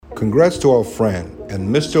Congrats to our friend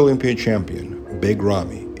and Mr. Olympia champion, Big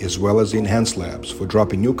Ramy, as well as the Enhanced Labs for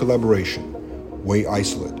dropping new collaboration, Whey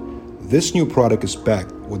Isolate. This new product is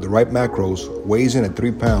packed with the right macros, weighs in at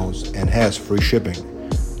 3 pounds, and has free shipping.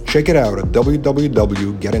 Check it out at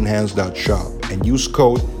www.getenhanced.shop and use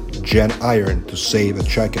code GENIRON to save at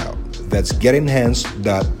checkout. That's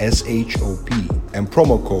getenhanced.shop and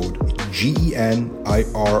promo code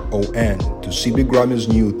GENIRON to see Big Ramy's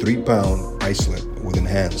new 3-pound isolate with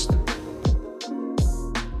Enhanced.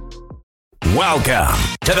 Welcome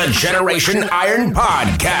to the Generation Iron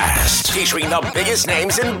Podcast, featuring the biggest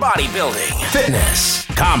names in bodybuilding, fitness,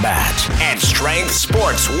 combat, and strength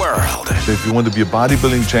sports world. If you want to be a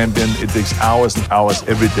bodybuilding champion, it takes hours and hours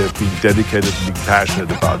every day of being dedicated and being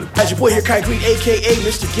passionate about it. How's your boy here, Kai Green, a.k.a.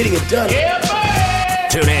 Mr. Getting It Done. Yeah,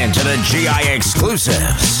 tune in to the GI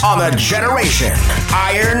exclusives on the Generation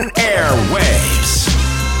Iron Airwaves.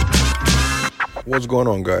 What's going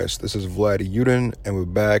on, guys? This is Vlad Yudin, and we're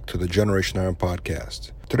back to the Generation Iron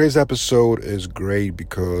Podcast. Today's episode is great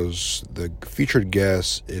because the featured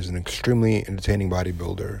guest is an extremely entertaining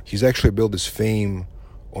bodybuilder. He's actually built his fame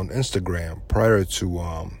on Instagram prior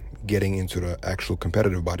to getting into the actual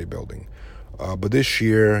competitive bodybuilding. But this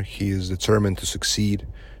year, he is determined to succeed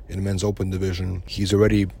in the men's open division. He's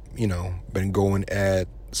already, been going at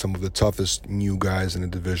some of the toughest new guys in the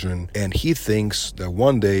division, and he thinks that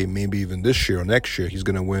one day, maybe even this year or next year, he's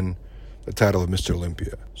going to win the title of Mr.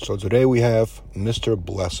 Olympia. So today we have Mr.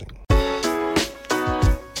 Blessing. I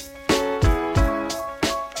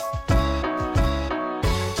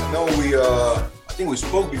know I think we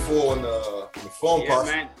spoke before on the phone. Yeah,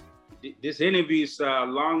 man. This interview is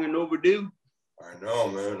long and overdue. I know,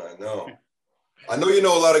 man. I know you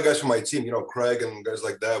know a lot of guys from my team, Craig and guys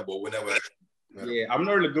like that, but we never. Yeah, I'm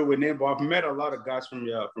not really good with them, but I've met a lot of guys from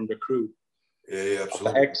the crew. Yeah,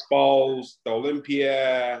 absolutely. The Expos, the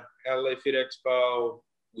Olympia, LA Fit Expo.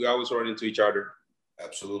 We always run into each other.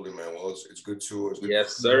 Absolutely, man. Well, it's good to.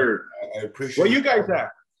 Yes, sir. I appreciate. Where you guys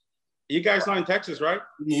at? You guys not in Texas, right?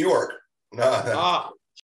 New York. Nah.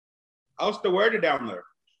 How's the weather down there?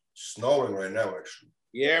 Snowing right now, actually.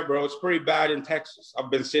 Yeah, bro. It's pretty bad in Texas. I've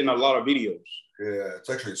been seeing a lot of videos. Yeah, it's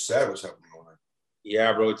actually sad what's happening on there.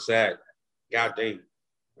 Yeah, bro. It's sad. God dang.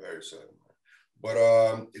 Very sad, man. But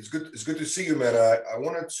it's good to see you, man. I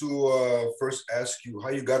wanted to first ask you how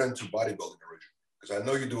you got into bodybuilding originally, because I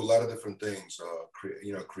know you do a lot of different things,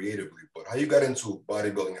 creatively. But how you got into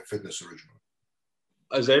bodybuilding and fitness originally?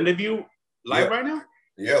 Is the interview live right now?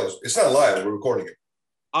 Yeah, it's not live. We're recording it.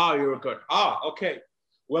 Oh, you're good. Okay.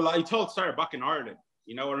 Well, I started back in Ireland.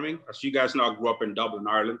 You know what I mean? As you guys know, I grew up in Dublin,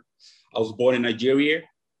 Ireland. I was born in Nigeria.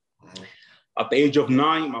 Mm-hmm. At the age of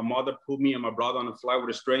 9, my mother put me and my brother on a flight with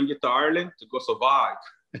a stranger to Ireland to go survive.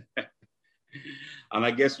 And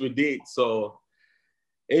I guess we did. So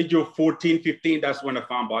age of 14, 15, that's when I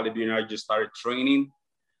found bodybuilding. I just started training.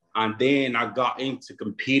 And then I got into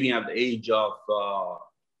competing at the age of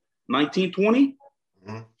 19, 20.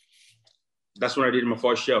 Mm-hmm. That's when I did my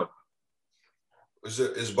first show.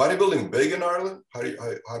 Is bodybuilding big in Ireland? How did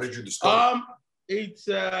you discover it?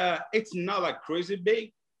 It's not like crazy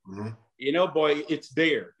big. Mm-hmm. Boy, it's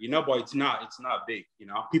there. Boy, it's not big.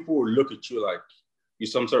 People will look at you like you're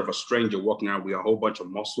some sort of a stranger walking around with a whole bunch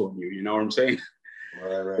of muscle on you. You know what I'm saying?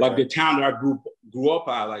 Right. Like the town that I grew up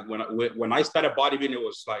at, like when I started bodybuilding, it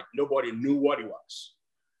was like nobody knew what it was.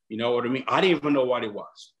 You know what I mean? I didn't even know what it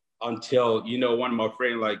was until, one of my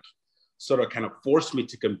friends like sort of kind of forced me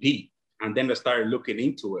to compete. And then I started looking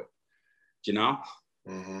into it,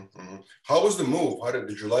 Mm-hmm, mm-hmm. How was the move?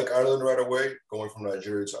 Did you like Ireland right away? Going from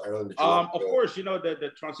Nigeria to Ireland? Of course,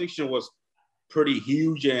 the transition was pretty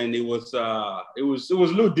huge, and it was a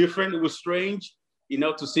little different. It was strange,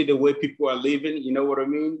 to see the way people are living. You know what I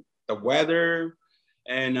mean? The weather,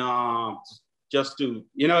 and just to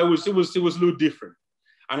it was a little different.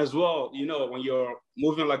 And as well, when you're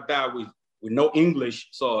moving like that with no English,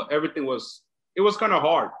 so everything was kind of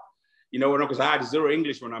hard. Because I had zero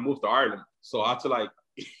English when I moved to Ireland. So I had to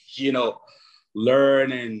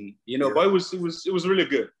learn and, but it was really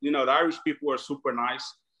good. The Irish people were super nice.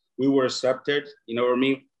 We were accepted, you know what I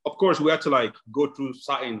mean? Of course, we had to go through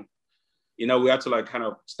something, we had to kind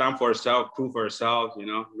of stand for ourselves, prove for ourselves,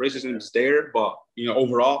 racism is there, but,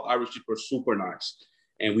 overall, Irish people were super nice.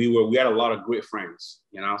 And we had a lot of great friends,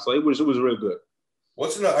 so it was real good.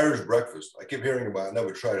 What's in the Irish breakfast? I keep hearing about it. I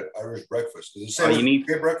never tried it. Irish breakfast. Does it say you need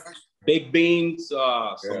breakfast? Baked beans,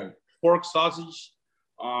 some pork sausage,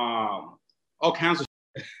 all kinds of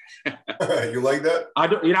You like that? I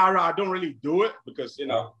don't really do it because,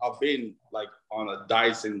 I've been on a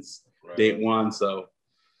diet since day one. So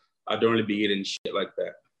I don't really be eating shit like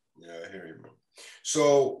that. Yeah, I hear you, man.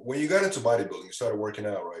 So when you got into bodybuilding, you started working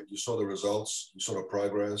out, right? You saw the results, you saw the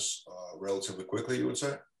progress relatively quickly, you would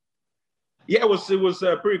say? Yeah, it was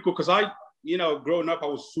pretty cool because growing up, I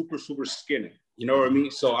was super, super skinny. You know what I mean?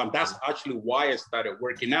 So that's actually why I started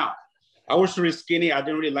working out. I was really skinny. I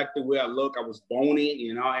didn't really like the way I look. I was bony,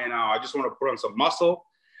 and I just want to put on some muscle.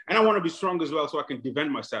 And I want to be strong as well so I can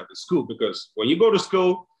defend myself at school. Because when you go to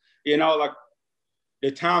school, like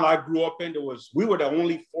the town I grew up in, we were the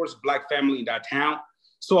only forced Black family in that town.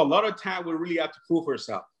 So a lot of time we really have to prove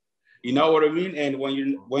ourselves. You know what I mean? And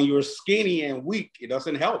when you're skinny and weak, it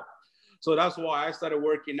doesn't help. So that's why I started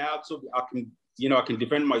working out so I can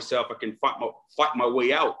defend myself. I can fight my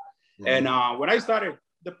way out. Mm-hmm. And when I started,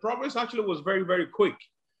 the progress actually was very, very quick.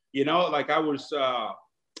 Like I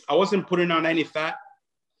wasn't putting on any fat.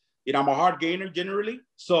 I'm a hard gainer generally.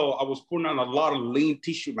 So I was putting on a lot of lean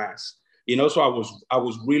tissue mass, so I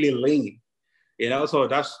was really lean, so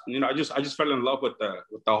that's, I just fell in love with the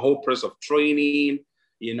whole process of training,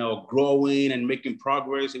 growing and making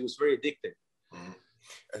progress. It was very addictive. Mm-hmm.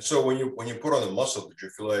 And so when you put on the muscle, did you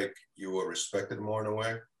feel like you were respected more in a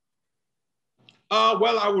way?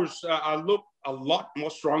 Well, I looked a lot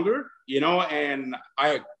more stronger, and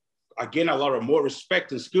I gained a lot of more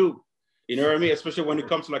respect in school. You know what I mean? Especially when it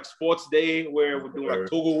comes to like sports day where we're doing like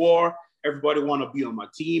tug of war. Everybody want to be on my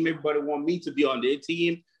team. Everybody want me to be on their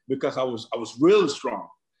team because I was really strong,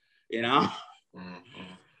 Mm-hmm.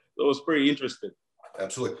 So it was pretty interesting.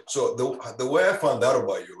 Absolutely. So the way I found out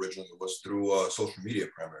about you originally was through social media,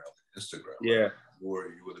 primarily Instagram. Yeah.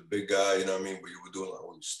 Right? You were the big guy, you know what I mean? But you were doing like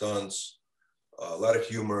all these stunts, a lot of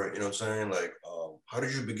humor, you know what I'm saying? Like, how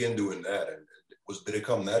did you begin doing that? And did it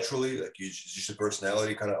come naturally? Like, is just your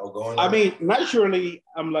personality kind of outgoing? I mean, naturally,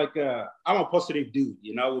 I'm I'm a positive dude.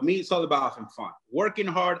 With me, it's all about having fun, working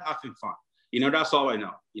hard, having fun. That's all I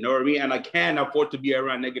know. You know what I mean? And I can't afford to be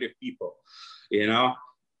around negative people. And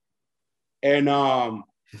all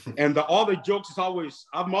the jokes is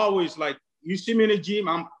I'm always like, you see me in the gym,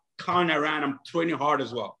 I'm coming around, I'm training hard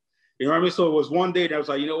as well. You know what I mean? So it was one day that I was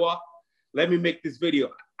like, you know what? Let me make this video.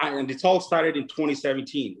 And it all started in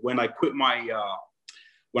 2017 when I quit my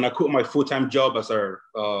full-time job as a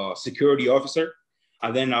security officer.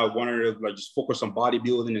 And then I wanted to just focus on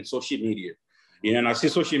bodybuilding and social media. And I see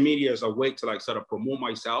social media as a way to sort of promote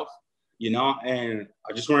myself, and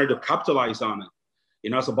I just wanted to capitalize on it.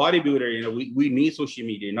 As a bodybuilder, we need social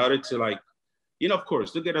media in order to of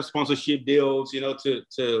course, to get a sponsorship deals, to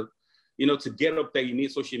get up there, you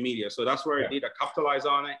need social media. So that's where I did. I capitalize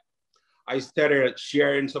on it. I started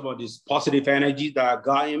sharing some of this positive energy that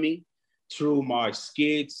got in me through my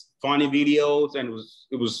skits, funny videos, and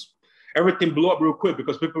it was everything blew up real quick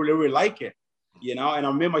because people really like it, and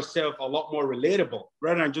I made myself a lot more relatable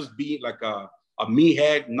rather than just being like a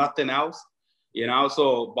meathead, nothing else,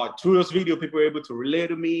 So, but through this video, people were able to relate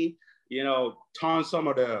to me, turn some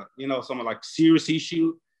of like serious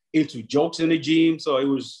issue into jokes in the gym. So it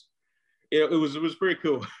was pretty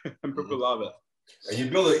cool, and people love it. And you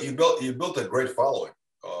built a great following,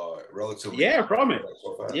 relatively. Yeah, from it.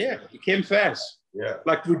 So fast. Yeah, it came fast. Yeah.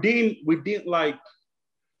 Like we didn't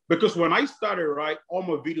because when I started, right, all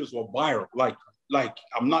my videos were viral. Like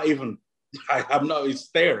it's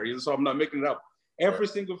there, so I'm not making it up. Every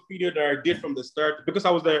single video that I did from the start, because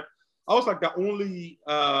I was like the only,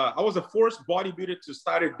 I was the first bodybuilder to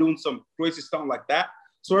start doing some crazy stuff like that.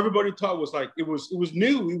 So everybody thought it was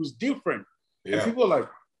new, it was different. Yeah. And people were like,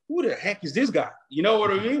 who the heck is this guy? You know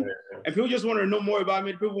what I mean? And people just want to know more about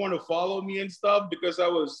me. People want to follow me and stuff because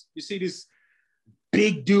you see this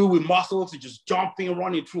big dude with muscles and just jumping,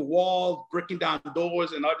 running through walls, breaking down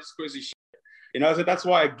doors and all this crazy shit. So that's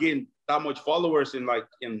why I gained that much followers in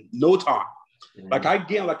no time. Mm-hmm. Like I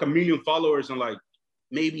gained like 1 million followers in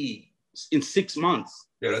maybe in 6 months.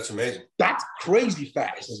 Yeah, that's amazing. That's crazy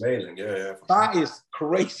fast. That's amazing. Yeah. That is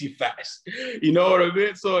crazy fast. You know what I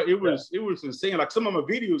mean? So it was insane. Like some of my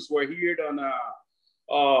videos were here on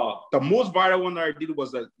the most viral one that I did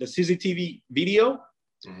was the CCTV video.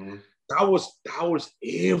 Mm-hmm. That was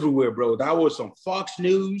everywhere, bro. That was on Fox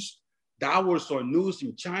News. That was on news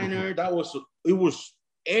in China. It was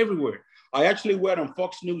everywhere. I actually went on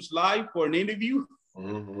Fox News Live for an interview.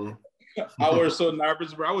 Mm-hmm. I was so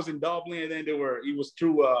nervous, bro. I was in Dublin, and then it was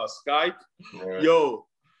through Skype. Right. Yo,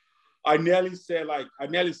 I nearly said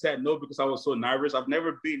no because I was so nervous. I've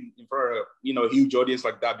never been in front of a huge audience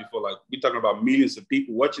like that before. Like we're talking about millions of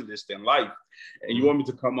people watching this thing live, and you want me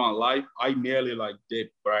to come on live? I nearly did,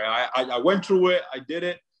 right? I went through it. I did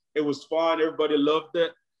it. It was fun. Everybody loved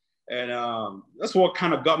it, and that's what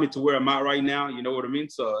kind of got me to where I'm at right now. You know what I mean?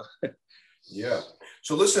 So. Yeah.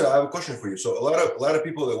 So listen, I have a question for you. So a lot of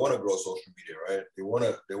people that want to grow social media, right? They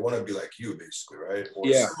want to be like you, basically, right? Or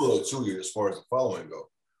Yeah. similar to you as far as the following go.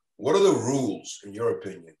 What are the rules, in your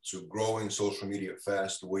opinion, to growing social media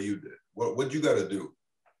fast the way you did? What you got to do?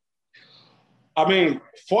 I mean,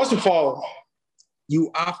 first of all,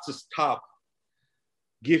 you have to stop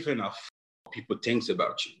giving a people thinks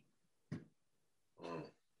about you.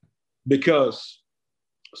 Because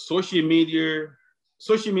social media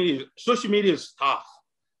is tough,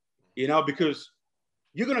 you know, because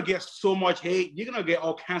you're gonna get so much hate, you're gonna get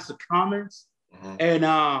all kinds of comments, and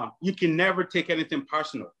you can never take anything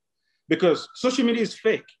personal because social media is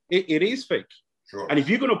fake. It is fake. Sure. And if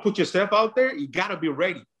you're gonna put yourself out there, you gotta be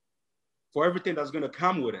ready for everything that's gonna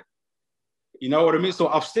come with it. You know what I mean? So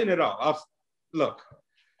I've seen it all. Look.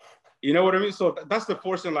 You know what I mean? So that's the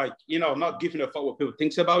first thing, like, you know, not giving a fuck what people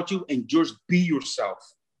think about you and just be yourself.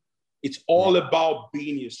 It's all about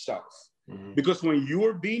being yourself. Because when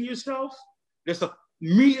you're being yourself, there's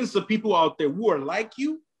millions of people out there who are like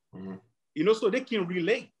you, you know, so they can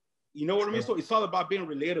relate. You know what I mean? So it's all about being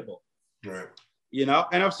relatable. Right. You know,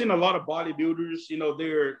 and I've seen a lot of bodybuilders, you know,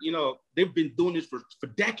 they've been doing this for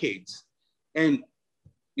decades. And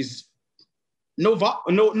it's no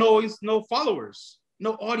followers.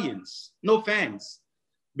 No audience, no fans,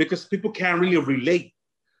 because people can't really relate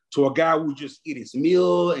to a guy who just eat his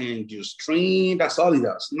meal and just train. That's all he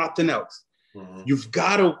does, nothing else. You've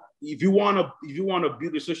got to, if you want to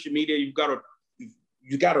build your social media, you got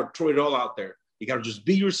to throw it all out there. You got to just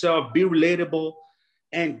be yourself, be relatable,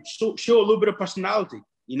 and show a little bit of personality.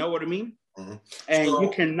 You know what I mean? And so, you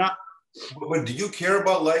cannot. But do you care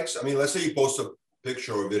about likes? I mean, let's say you post a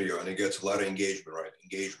picture or video and it gets a lot of engagement, right?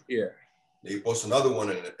 Yeah. You post another one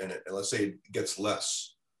and let's say it gets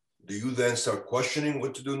less. Do you then start questioning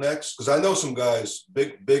what to do next? Because I know some guys,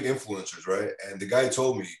 big influencers, right? And the guy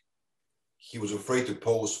told me he was afraid to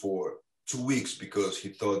post for 2 weeks because he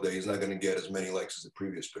thought that he's not going to get as many likes as the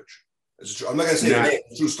previous picture. It's true. I'm not going to say the name.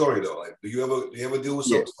 It's a true story though. Like, do you ever deal with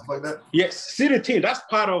stuff like that? Yes. See the thing, that's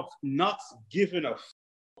part of not giving a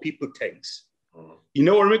people things. You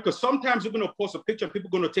know what I mean? Because sometimes you're going to post a picture and people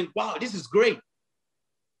are going to think, wow, this is great.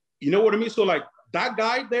 You know what I mean? So like that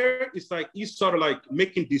guy there is like, he's sort of like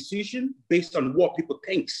making decisions based on what people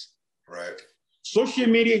thinks. Right. Social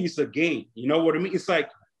media is a game. You know what I mean? It's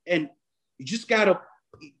like, and you just gotta,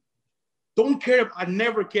 don't care. I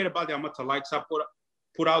never cared about the amount of likes I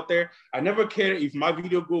put out there. I never cared if my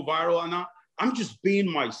video go viral or not. I'm just being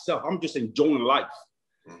myself. I'm just enjoying life.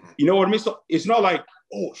 You know what I mean? So it's not like,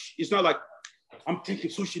 it's not like I'm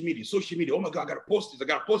taking social media. Oh my God, I gotta post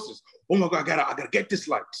this. Oh my God, I gotta get this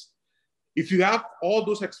likes. If you have all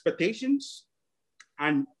those expectations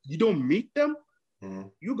and you don't meet them,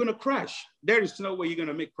 you're gonna crash. There is no way you're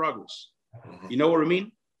gonna make progress. You know what I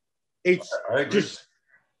mean? It's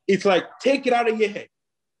like, take it out of your head.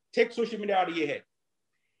 Take social media out of your head.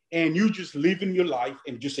 And you just living your life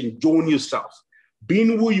and just enjoying yourself.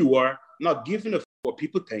 Being who you are, not giving a f what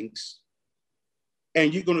people think.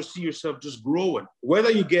 And you're gonna see yourself just growing.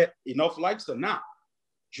 Whether you get enough likes or not,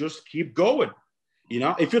 just keep going. You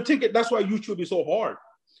know, if you think it, that's why YouTube is so hard.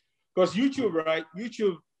 Because YouTube, right?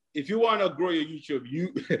 YouTube, if you want to grow your YouTube,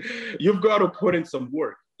 you've got to put in some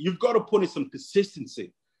work. You've got to put in some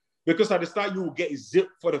consistency. Because at the start, you will get zip.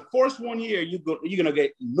 For the first 1 year, you're going to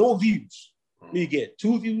get no views. You get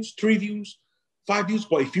 2 views, 3 views, 5 views.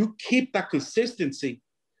 But if you keep that consistency,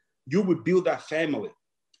 you will build that family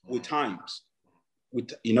with times.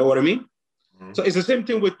 You know what I mean? So it's the same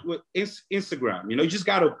thing with Instagram. You know, you just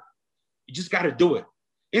got to do it.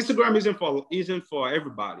 Instagram isn't for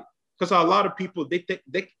everybody, because a lot of people they take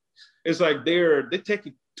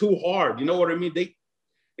it too hard. You know what I mean?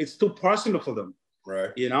 It's too personal for them.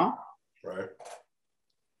 Right. You know. Right.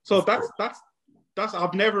 So that's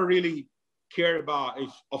I've never really cared about.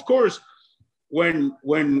 Of course, when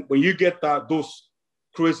you get those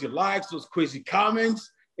crazy likes, those crazy comments,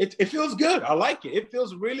 it feels good. I like it. It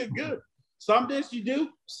feels really good. Some days you do,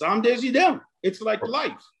 some days you don't. It's like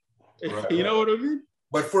life. Right, you know what I mean?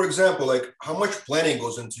 But for example, like, how much planning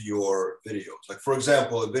goes into your videos? Like, for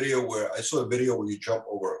example, I saw a video where you jump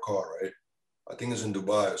over a car, right? I think it's in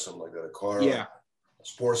Dubai or something like that. A car, a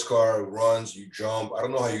sports car runs, you jump. I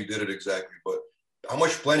don't know how you did it exactly, but how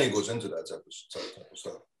much planning goes into that type of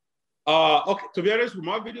stuff? Okay, to be honest with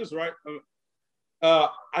my videos, right?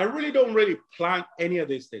 I really don't plan any of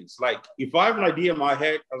these things. Like, if I have an idea in my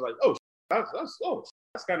head, I was like,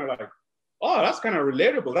 that's kind of like, that's kind of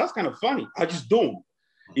relatable. That's kind of funny. I just don't.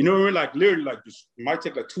 You know what I mean? Like, literally, like, just it might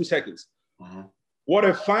take like 2 seconds. What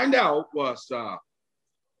I find out was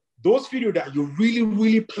those videos that you really,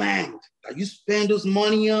 really planned, that you spend those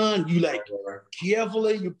money on, you like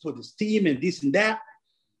carefully, you put this team and this and that.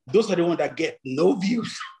 Those are the ones that get no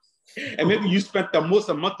views. And maybe you spent the most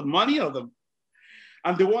amount of money on them.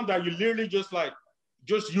 And the one that you literally just like,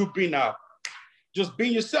 just you being just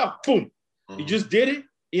being yourself, boom. You just did it.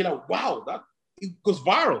 You know, wow, that it goes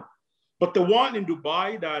viral. But the one in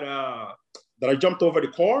Dubai that I jumped over the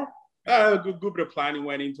car, a good bit of planning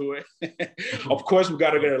went into it. Of course, we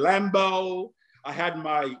got to get a Lambo. I had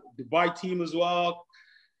my Dubai team as well.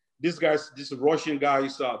 These Russian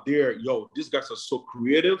guys out there, these guys are so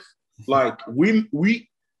creative. Like we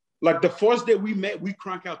like the first day we met, we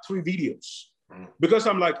crank out 3 videos because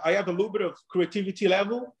I'm like, I have a little bit of creativity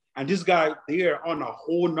level, and this guy, they're on a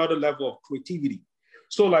whole nother level of creativity.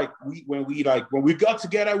 So like when we got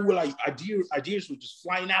together, we were like ideas were just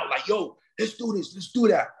flying out. Like, yo, let's do this, let's do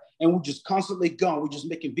that. And we just constantly gone. We're just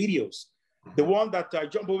making videos. The one that I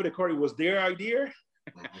jumped over the car, it was their idea.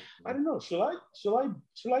 I don't know. Should I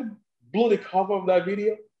blow the cover of that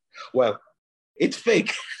video? Well, it's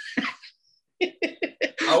fake.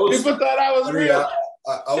 People thought I was real.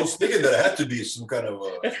 I was thinking that it had to be some kind of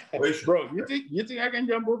situation. Bro, you think I can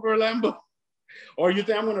jump over a Lambo? Or you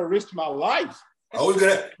think I'm gonna risk my life?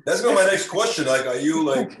 That's my next question. Like, are you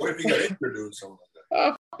like, what if you got injured doing something like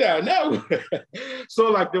that? Yeah, no. So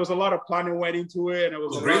like there was a lot of planning went into it, and it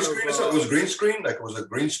was green screen. It was green screen. Like it was a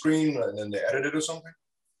green screen, and then they edited or something.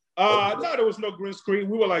 No, there was no green screen.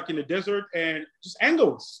 We were like in the desert and just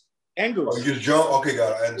angles. Oh, you just jump. Okay,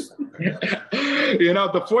 got it. I understand. You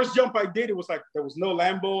know, the first jump I did, it was like there was no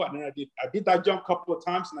Lambo, and then I did that jump a couple of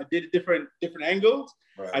times, and I did different angles.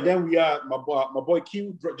 Right. And then we my boy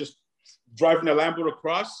Q just driving the Lambo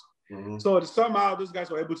across. Mm-hmm. So somehow those guys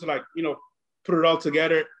were able to like, you know, put it all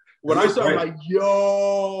together. When I saw it, I'm like,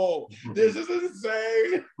 yo, this is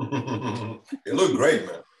insane. It looked great,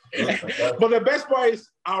 man. But the best part is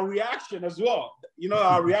our reaction as well. You know,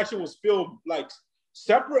 our reaction was filmed like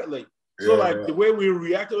separately. So the way we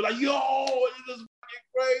reacted, was like, yo, this is fucking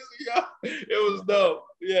crazy. Yeah. It was dope.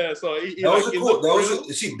 Yeah. So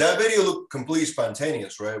that video looked completely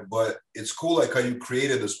spontaneous, right? But it's cool like how you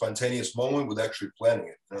created a spontaneous moment with actually planning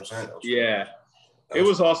it. You know what I'm saying? It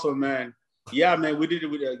was awesome, man. Yeah, man, we did it.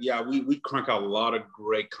 We crank out a lot of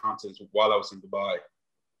great content while I was in Dubai.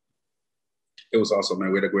 It was awesome,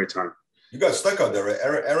 man. We had a great time. You got stuck out there, right?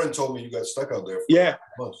 Aaron told me you got stuck out there.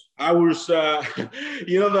 I was. During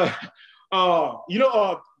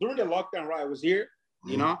the lockdown, right? I was here.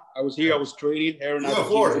 You know, I was here. I was training. Aaron, you live in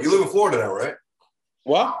Florida. You live in Florida now, right?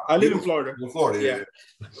 What? I live in Florida. In Florida, yeah.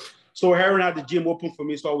 So Aaron had the gym open for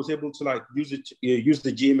me, so I was able to like use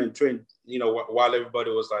the gym and train. You know, while everybody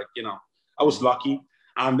was like, you know, I was lucky.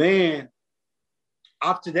 And then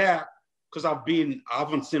after that, because I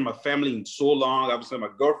haven't seen my family in so long. I haven't seen my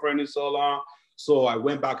girlfriend in so long. So I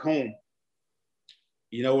went back home.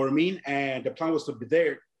 You know what I mean? And the plan was to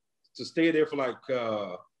stay there for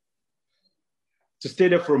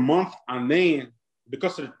a month. And then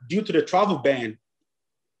due to the travel ban,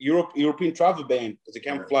 European travel ban, because they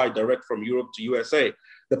can't fly direct from Europe to USA,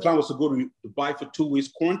 the plan was to go to Dubai for 2 weeks,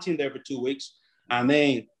 quarantine there for 2 weeks, and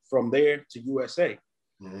then from there to USA.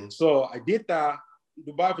 Mm-hmm. So I did that,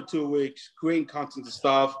 Dubai for 2 weeks, creating content and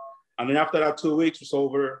stuff. And then after that 2 weeks was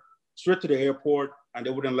over, straight to the airport, and they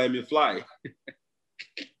wouldn't let me fly.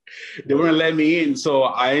 They wouldn't let me in. So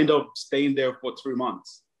I ended up staying there for 3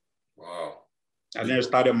 months. Wow. And then I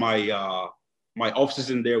started my offices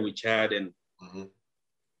in there with Chad, and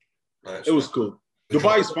nice. It was cool.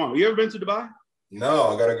 Dubai is fun. You ever been to Dubai? No,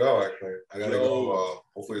 I gotta go actually. I gotta go.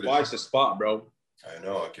 Hopefully, Dubai's the spot, bro. I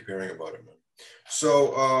know. I keep hearing about it, man.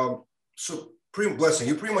 So, Blessing,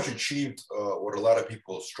 you pretty much achieved what a lot of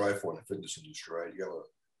people strive for in the fitness industry, right? You have a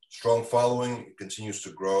strong following. It continues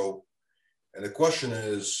to grow, and the question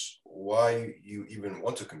is, why you even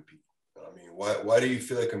want to compete? I mean, why do you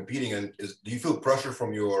feel like competing? And do you feel pressure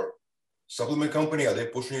from your supplement company? Are they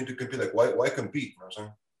pushing you to compete? Like, why compete? You know what I'm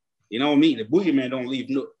saying? You know me, the boogeyman don't leave.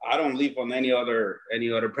 No, I don't leave on any other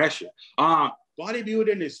pressure.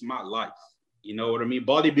 Bodybuilding is my life. You know what I mean?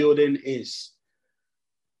 Bodybuilding is.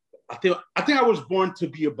 I think I was born to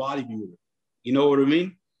be a bodybuilder. You know what I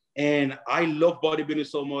mean? And I love bodybuilding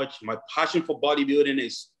so much. My passion for bodybuilding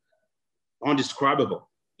is indescribable.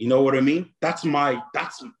 You know what I mean? That's my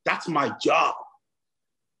job.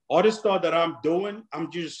 All the stuff that I'm doing, I'm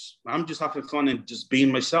just having fun and just being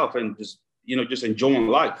myself and just enjoying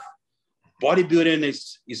life. Bodybuilding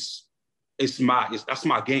that's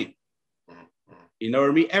my game. You know what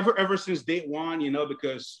I mean? Ever since day one, you know,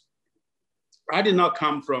 because I did not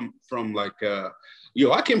come from like I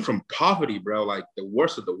came from poverty, bro, like the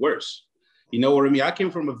worst of the worst. You know what I mean? I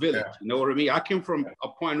came from a village. Yeah. You know what I mean? I came from a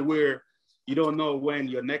point where you don't know when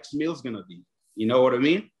your next meal's gonna be. You know what I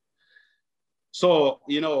mean? So,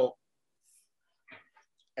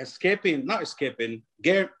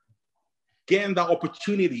 getting the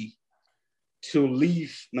opportunity to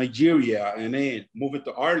leave Nigeria and then moving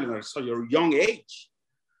to Ireland at such a young age.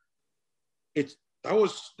 That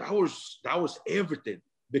was everything,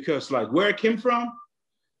 because like where I came from,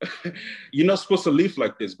 you're not supposed to live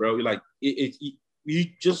like this, bro. You're like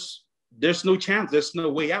there's no chance, there's no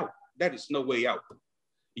way out. That is no way out.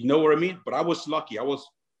 You know what I mean? But I was lucky.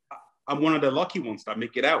 I'm one of the lucky ones that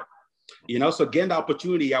make it out. So getting the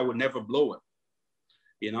opportunity, I would never blow it.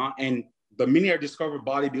 And the minute I discovered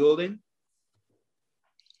bodybuilding,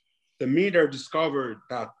 the minute I discovered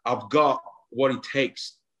that I've got what it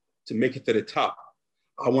takes to make it to the top,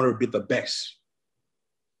 I want to be the best.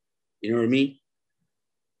 You know what I mean?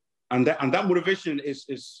 And that motivation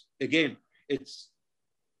is again, it's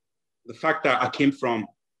the fact that I came from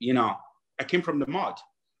the mud.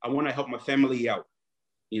 I want to help my family out.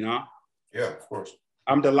 Yeah, of course.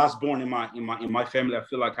 I'm the last born in my family. I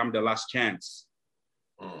feel like I'm the last chance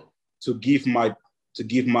to give my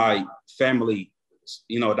family,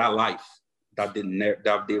 that life that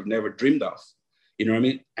they've never dreamed of. You know what I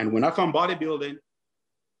mean? And when I found bodybuilding,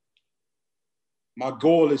 my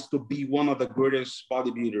goal is to be one of the greatest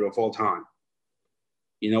bodybuilders of all time.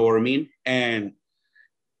 You know what I mean? And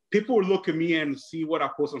people will look at me and see what I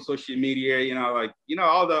post on social media,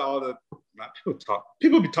 all the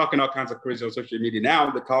people be talking all kinds of crazy on social media.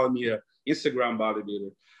 Now they're calling me an Instagram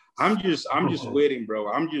bodybuilder. I'm just waiting,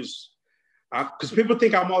 bro. Because people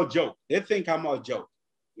think I'm all joke. They think I'm all joke.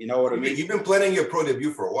 You know what I mean? You've been planning your pro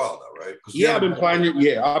debut for a while now, right? Yeah,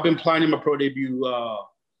 I've been planning my pro debut.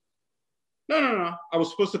 No. I was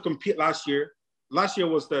supposed to compete last year. Last year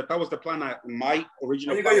was the plan. My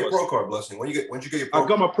original. When you got your pro card, Blessing? When did you get your pro I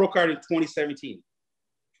got my pro card in 2017.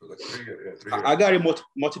 Like 3 years. 3 years. I got it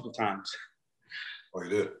multiple times. Oh, you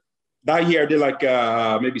did? That year I did like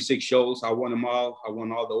maybe 6 shows. I won them all. I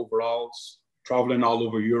won all the overalls, traveling all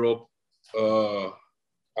over Europe. I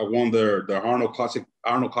won the Arnold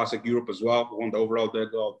Classic Europe as well. I won the overall there,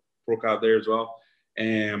 got pro card there as well.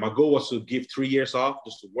 And my goal was to give 3 years off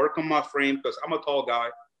just to work on my frame, because I'm a tall guy.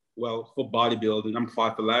 Well, for bodybuilding, I'm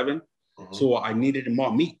 5'11". So I needed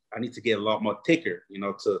more meat. I need to get a lot more thicker,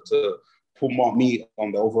 to put more meat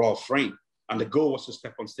on the overall frame. And the goal was to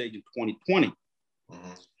step on stage in 2020.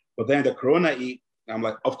 But then the Corona hit. I'm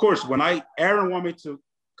like, of course, when Aaron wanted me to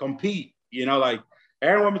compete, Aaron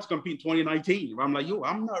wanted me to compete in 2019. I'm like,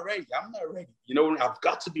 I'm not ready. I've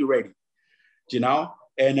got to be ready,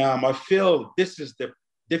 And I feel this is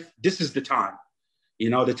the time.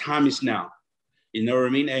 The time is now. You know what I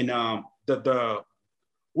mean? And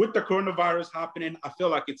with the coronavirus happening, I feel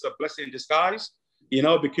like it's a blessing in disguise,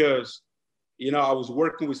 because, I was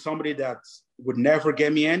working with somebody that would never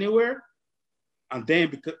get me anywhere. And then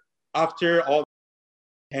because after all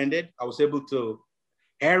ended, I was able to,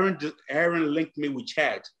 Aaron linked me with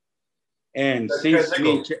Chad. And since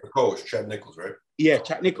the coach, Chad Nichols, right? Yeah,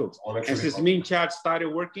 Chad Nichols. And since me and Chad started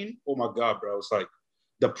working, oh my God, bro, it's like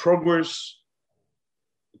the progress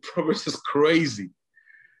is crazy,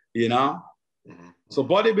 So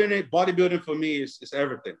bodybuilding for me is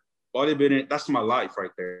everything. Bodybuilding, that's my life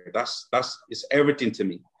right there. That's it's everything to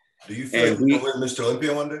me. Do you feel like you will win Mr.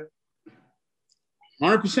 Olympia one day?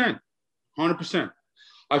 100%.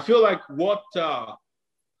 I feel like what the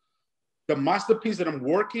masterpiece that I'm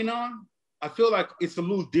working on, I feel like it's a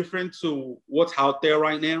little different to what's out there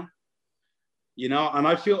right now, and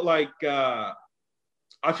I feel like the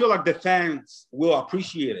fans will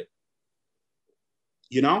appreciate it,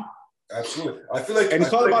 Absolutely. I feel like, and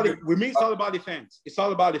it's all about it. With me, it's all about the fans. It's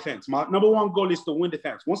all about the fans. My number one goal is to win the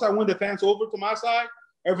fans. Once I win the fans over to my side,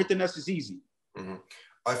 everything else is easy.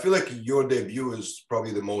 I feel like your debut is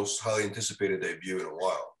probably the most highly anticipated debut in a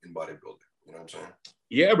while in bodybuilding. You know what I'm saying?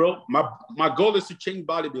 Yeah, bro. My goal is to change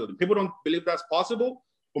bodybuilding. People don't believe that's possible,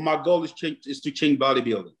 but my goal is to change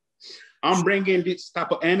bodybuilding. I'm bringing this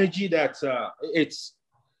type of energy that it's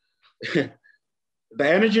the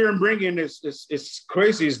energy I'm bringing is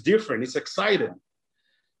crazy. It's different. It's exciting.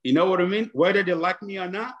 You know what I mean? Whether they like me or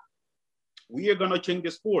not, we are gonna change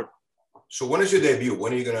the sport. So when is your debut?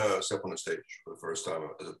 When are you gonna step on the stage for the first time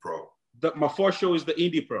as a pro? My first show is the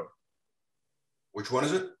Indie Pro. Which one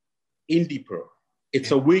is it? Indie Pro.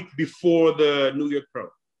 It's a week before the New York Pro.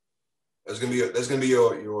 That's gonna be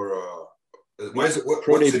your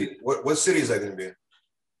what city is that gonna be in?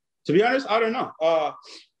 To be honest, I don't know.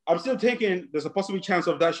 I'm still thinking there's a possible chance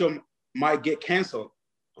of that show might get canceled.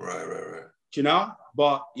 Right.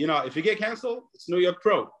 But if you get canceled, it's New York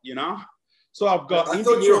Pro. So I've got. I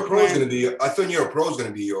thought Nero Pro was going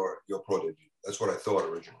to be your pro debut. That's what I thought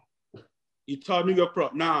originally. You thought New York Pro?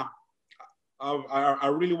 Nah, I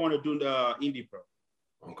really want to do the Indy Pro.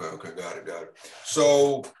 Okay, got it.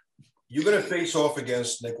 So you're going to face off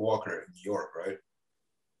against Nick Walker in New York, right?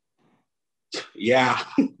 Yeah.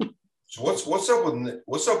 So what's up with Nick?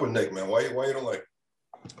 What's up with Nick, man? Why you don't like?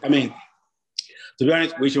 I mean, to be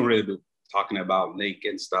honest, we shouldn't really be talking about Nick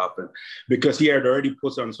and stuff, and because he had already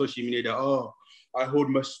put on social media that I hold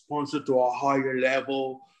my sponsor to a higher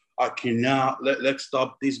level. I cannot let's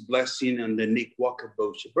stop this blessing and the Nick Walker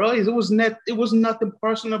bullshit, bro. It was nothing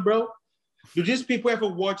personal, bro. Do these people ever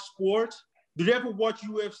watch sports? Do they ever watch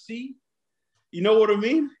UFC? You know what I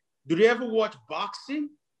mean? Do they ever watch boxing?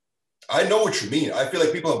 I know what you mean. I feel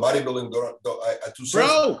like people in bodybuilding don't are too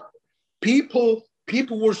sensitive. Bro,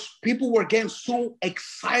 people were getting so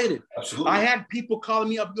excited. Absolutely. I had people calling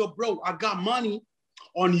me up, yo, bro, I got money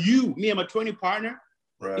on you. Me and my training partner.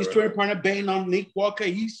 His training partner betting on Nick Walker.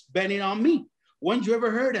 He's betting on me. When did you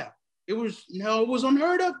ever heard that? It was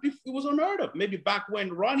unheard of. It was unheard of. Maybe back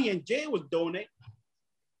when Ronnie and Jay was doing it.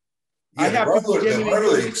 Yeah, they're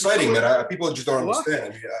really exciting, man. People just don't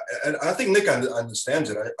understand. I mean, I think Nick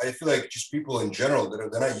understands it. I feel like just people in general,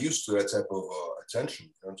 they're not used to that type of attention.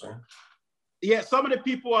 You know what I'm saying? Yeah, some of the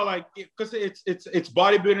people are like, because it's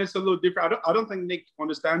bodybuilding, it's a little different. I don't think Nick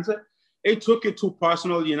understands it. It took it too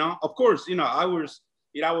personal, you know. Of course, you know, I was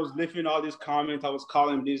lifting all these comments. I was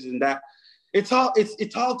calling this and that. It's all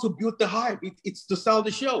to build the hype. It's to sell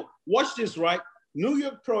the show. Watch this, right? New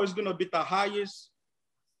York Pro is gonna be the highest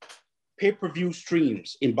pay-per-view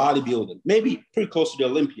streams in bodybuilding, maybe pretty close to the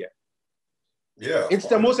Olympia. Yeah, it's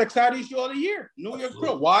the most exciting show of the year. New York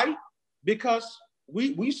Pro. Why? Because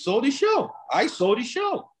we sold the show. I sold the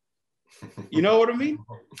show. You know what I mean?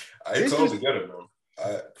 I totally get it,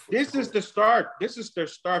 man. This is the start. This is the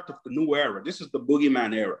start of the new era. This is the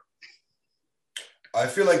boogeyman era. I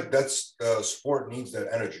feel like that's sport needs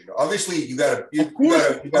that energy. Obviously, you gotta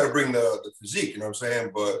bring the physique. You know what I'm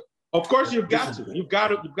saying? But of course, you've got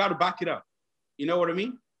to back it up. You know what I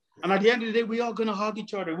mean? And at the end of the day, we all gonna hug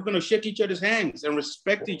each other. We're gonna shake each other's hands and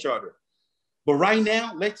respect each other. But right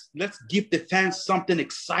now, let's give the fans something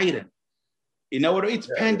exciting. You know what I mean? It's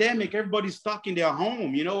pandemic. Everybody's stuck in their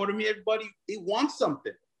home. You know what I mean? Everybody, they want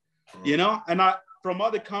something. You know? And from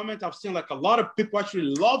other comments, I've seen like a lot of people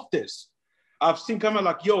actually love this. I've seen comment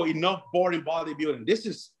like, yo, enough boring bodybuilding.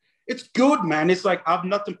 It's good, man. It's like, I have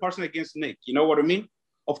nothing personal against Nick. You know what I mean?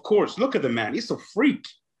 Of course, look at the man. He's a freak.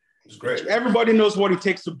 It's great. Everybody knows what it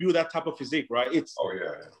takes to build that type of physique, right? It's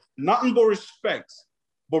nothing but respect.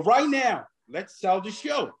 But right now, let's sell the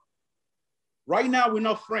show. Right now, we're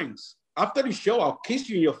not friends. After the show, I'll kiss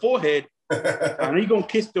you in your forehead, and you're going to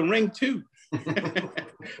kiss the ring too.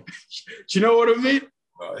 You know what I mean?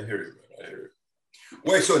 I hear you, man. I hear you.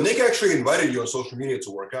 Wait, so Nick actually invited you on social media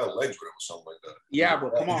to work out legs with him or something like that? Yeah, bro,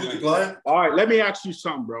 come on. Did you decline? All right, let me ask you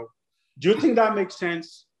something, bro. Do you think that makes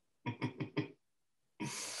sense?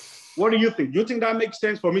 What do you think? Do you think that makes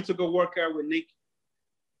sense for me to go work out with Nick?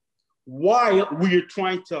 While we're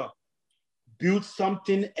trying to build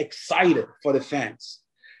something exciting for the fans.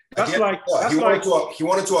 He wanted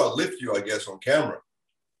to outlift you, I guess, on camera.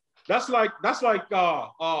 That's like Floyd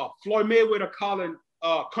Mayweather calling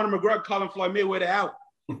Conor McGregor calling Floyd Mayweather out,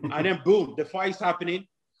 and then boom, the fight's happening.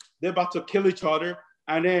 They're about to kill each other,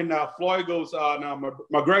 and then Floyd goes,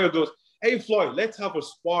 McGregor goes, "Hey Floyd, let's have a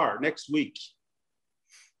spar next week."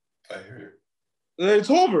 I hear you. It's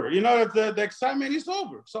over. You know, the excitement is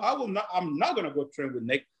over. So I'm not gonna go train with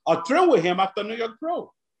Nick. I'll train with him after New York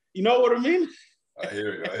Pro. You know what I mean? I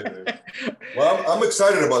hear you. Well, I'm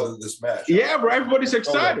excited about this match. Yeah, bro. Everybody's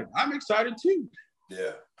excited. I'm excited too.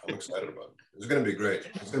 Yeah, I'm excited about it. It's going to be great.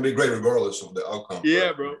 It's going to be great regardless of the outcome.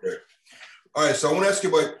 Yeah, bro. All right, so I want to ask you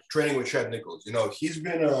about training with Chad Nichols. You know,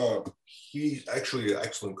 he's actually an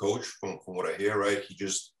excellent coach from what I hear, right?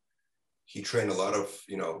 He trained a lot of,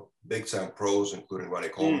 you know, big-time pros, including Ronnie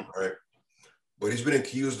Coleman, right? But he's been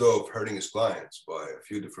accused of hurting his clients by a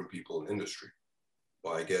few different people in the industry.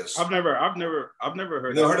 Well, I guess I've never heard. You never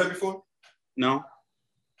heard that before? No.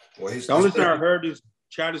 Well, the only thing I heard is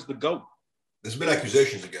Chad is the GOAT. There's been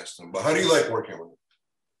accusations against him, but how do you like working with him?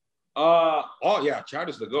 Oh yeah, Chad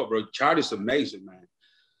is the GOAT, bro. Chad is amazing, man.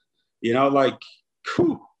 You know, like,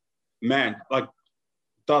 man, like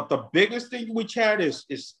the biggest thing with Chad is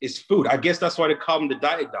food. I guess that's why they call him the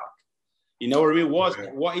diet doc. You know what I mean?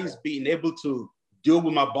 What he's being able to do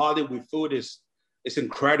with my body with food is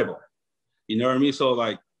incredible. You know what I mean? So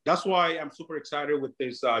like, that's why I'm super excited with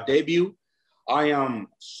this debut. I am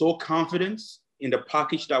so confident in the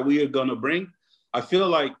package that we are going to bring. I feel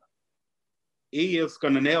like he is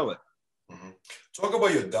going to nail it. Mm-hmm. Talk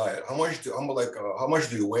about your diet. How much do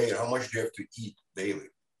you weigh and how much do you have to eat daily?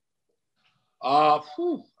 I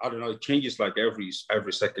don't know. It changes like every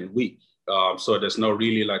second week. So there's no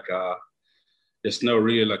really like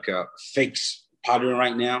a fixed pattern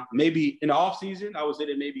right now. Maybe in the off season, I was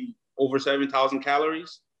eating maybe over 7,000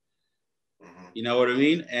 calories. Mm-hmm. You know what I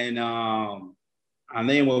mean? And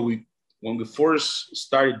then when we first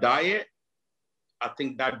started diet, I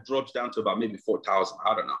think that drops down to about maybe 4,000.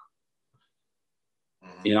 I don't know.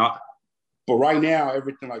 Mm-hmm. You know, but right now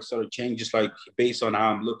everything like sort of changes like based on how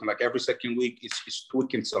I'm looking. Like every second week, it's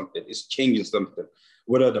tweaking something. It's changing something.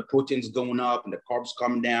 Whether the protein's going up and the carbs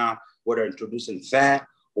coming down, whether introducing fat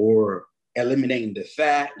or eliminating the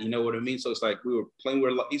fat. You know what I mean? So it's like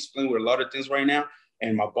he's playing with a lot of things right now,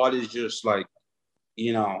 and my body's just like,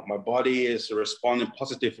 you know, my body is responding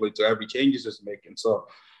positively to every changes it's making. So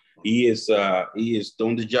he is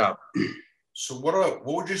doing the job. So what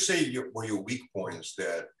would you say were your weak points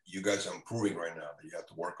that you guys are improving right now that you have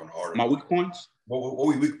to work on harder? My weak points? What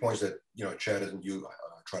were weak points that, you know, Chad and you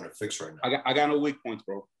trying to fix right now? I got no weak points,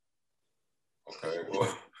 bro. Okay,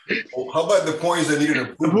 well, how about the points that needed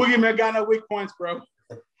improvement? The boogeyman got no weak points, bro.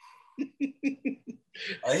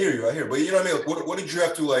 I hear you. But you know what I mean? Like, what did you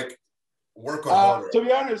have to like work on harder? To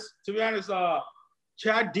be honest,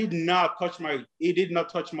 Chad did not touch my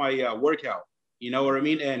workout. You know what I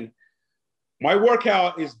mean? And my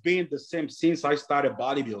workout is being the same since I started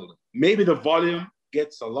bodybuilding. Maybe the volume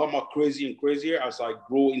gets a lot more crazy and crazier as I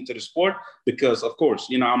grow into the sport because, of course,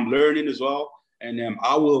 you know, I'm learning as well. And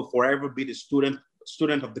I will forever be the student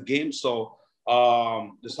of the game. So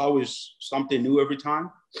there's always something new every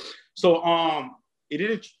time. So it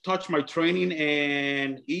didn't touch my training,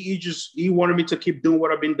 and he wanted me to keep doing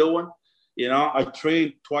what I've been doing. You know, I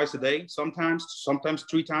train twice a day, sometimes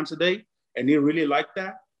 3 times a day, and he really liked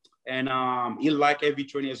that. And he liked heavy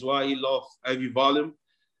training as well. He loved heavy volume,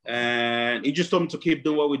 and he just told me to keep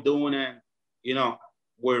doing what we're doing, and you know,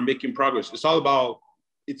 we're making progress. It's all about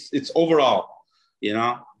it's overall, you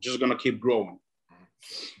know, just gonna keep growing.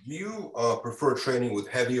 Do you prefer training with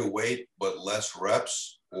heavier weight but less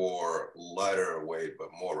reps, or lighter weight but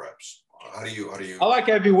more reps? How do you? I like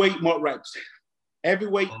heavyweight, more reps.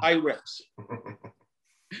 Heavyweight, high reps.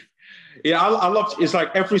 Yeah, I love. It's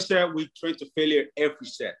like every set we train to failure. Every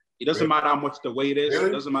set. It doesn't matter how much the weight is. Really?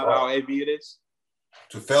 It doesn't matter how heavy it is.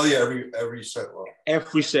 To failure every set. Well.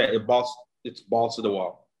 Every set, it's balls to the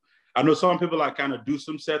wall. I know some people like kind of do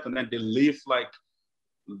some sets and then they leave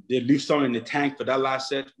some in the tank for that last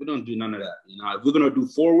set. We don't do none of that. You know, if we're gonna do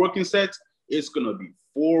 4 working sets, it's gonna be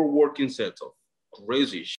 4 working sets of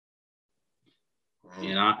crazy shit.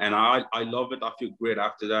 You know, and I love it. I feel great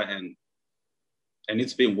after that, and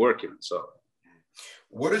it's been working. So,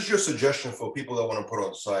 what is your suggestion for people that want to put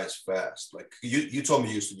on size fast? Like you told me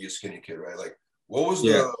you used to be a skinny kid, right? Like, what's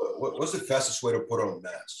the fastest way to put on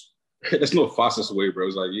mass? There's no fastest way, bro.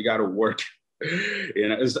 It's like you got to work. You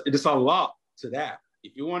know, it's a lot to that.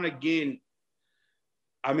 If you want to gain,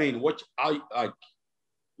 I mean, what I like,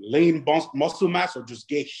 lean muscle mass or just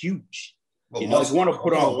get huge. Well, you know, if you want to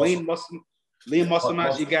put on lean muscle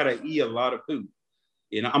mass, you got to eat a lot of food.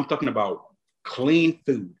 You know, I'm talking about clean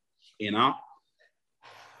food. You know,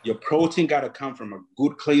 your protein got to come from a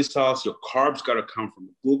good clean source. Your carbs got to come from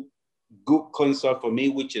a good clean source for me,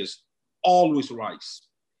 which is always rice.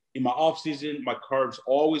 In my off season, my carbs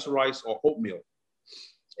always rice or oatmeal,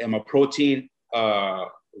 and my protein,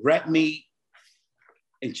 red meat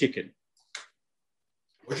and chicken.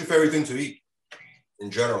 What's your favorite thing to eat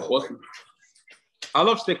in general? I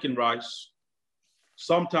love steak and rice.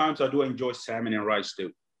 Sometimes I do enjoy salmon and rice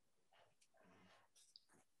too.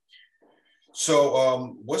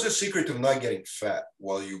 So, what's the secret of not getting fat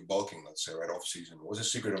while you're bulking, let's say, right off season? What's the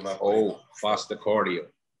secret of not? Faster cardio.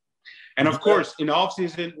 And of course, in the off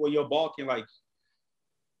season, when you're bulking, like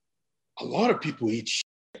a lot of people eat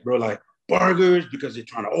shit, bro, like burgers because they're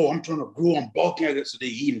I'm trying to grow, I'm bulking. So they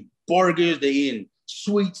eating burgers, they eating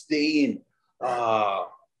sweets, they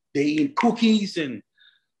eating cookies and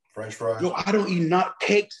French fries. Yo, I don't eat nut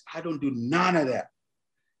cakes. I don't do none of that.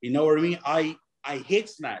 You know what I mean? I hate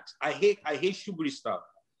snacks. I hate sugary stuff.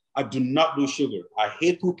 I do not do sugar. I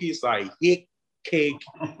hate cookies. I hate cake.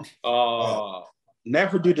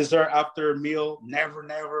 Never do dessert after a meal.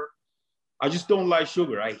 Never. I just don't like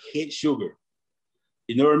sugar. I hate sugar.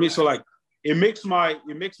 You know what I mean? So like, it makes my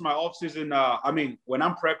off season. I mean, when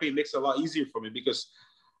I'm prepping, it makes it a lot easier for me because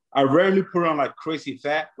I rarely put on like crazy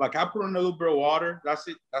fat. Like I put on a little bit of water. That's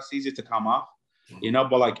it. That's easy to come off. You know,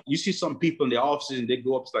 but like you see some people in the off season, they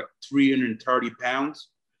go up to like 330 pounds,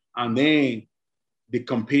 and then they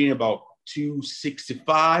competing about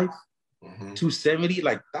 265, 270.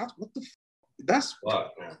 Like that's what the that's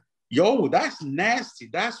Wow. Yeah. yo, that's nasty.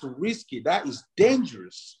 That's risky. That is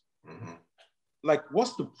dangerous. Mm-hmm. Like,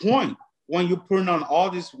 what's the point when you're putting on all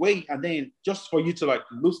this weight and then just for you to like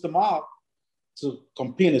lose them off to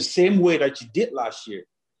compete in the same way that you did last year?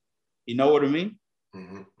 You know what I mean?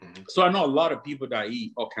 Mm-hmm. Mm-hmm. So I know a lot of people that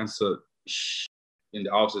eat all kinds of in the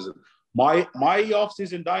off season. My off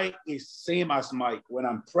season diet is same as Mike when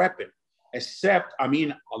I'm prepping, except I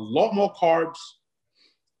mean a lot more carbs.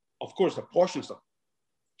 Of course, the portions are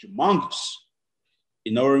humongous.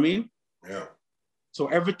 You know what I mean? Yeah. So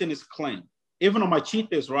everything is clean. Even on my cheat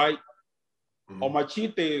days, right? Mm-hmm. On my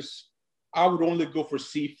cheat days, I would only go for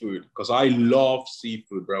seafood because I love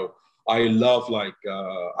seafood, bro. I love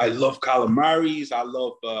I love calamaris. I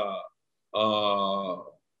love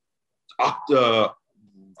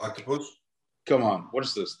Octopus? come on, what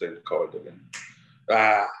is this thing called again?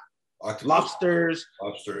 Octopus? Lobsters.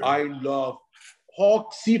 Lobster. Yeah. I love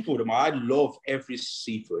all seafood. I love every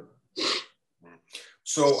seafood.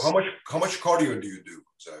 So how much cardio do you do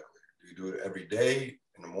exactly? Do you do it every day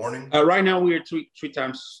in the morning? Right now we are three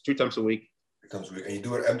times a week. 3 times a week, and you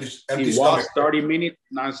do it empty It stomach. was 30 minutes,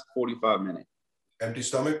 now it's 45 minutes. Empty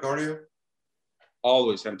stomach cardio.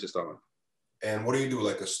 Always empty stomach. And what do you do?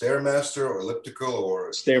 Like a Stairmaster or elliptical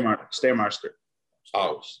or Stairmaster.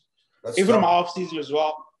 Always. That's Even in my tough. off season as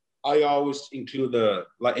well, I always include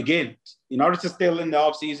again, in order to stay in the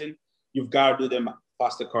off season, you've got to do them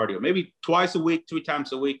faster cardio. Maybe twice a week, 3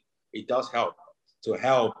 times a week. It does help to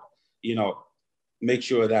help, make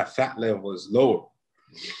sure that fat level is lower.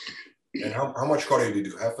 And how much cardio do you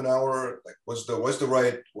do? Half an hour? Like what's the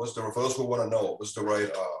for those who want to know, what's the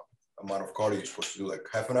right amount of cardio you're supposed to do? Like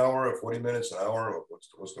half an hour, 40 minutes, an hour, or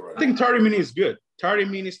what's the right? I think 30 minutes is good. 30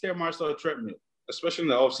 minutes Stairmaster or treadmill, especially in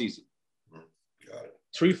the off season. Got it.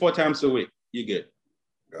 3-4 times a week, you're good.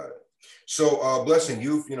 Got it. So Blessing,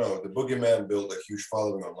 you've the Boogeyman built a huge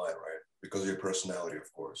following online, right? Because of your personality,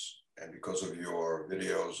 of course, and because of your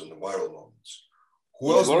videos and the viral moments.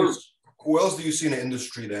 Who else do you see in the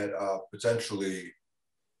industry that potentially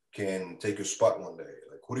can take your spot one day?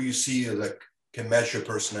 Like, who do you see that can match your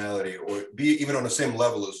personality or be even on the same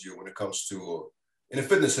level as you when it comes to, in the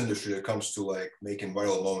fitness industry, it comes to like making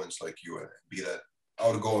viral moments like you and be that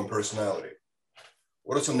outgoing personality?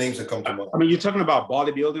 What are some names that come to mind? I mean, you're talking about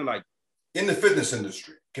bodybuilding, like in the fitness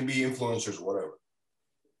industry, can be influencers, whatever.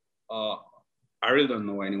 I really don't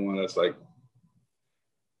know anyone that's like,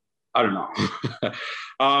 I don't know.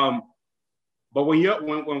 But when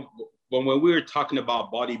we were talking about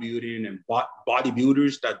bodybuilding and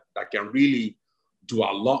bodybuilders that can really do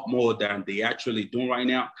a lot more than they actually do right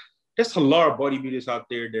now, there's a lot of bodybuilders out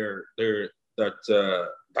there that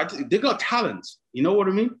they got talents. You know what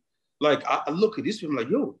I mean? Like I look at these people like,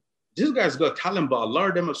 yo, this guy's got talent, but a lot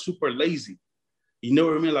of them are super lazy. You know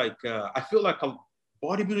what I mean? Like I feel like a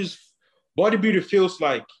bodybuilder feels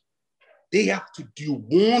like they have to do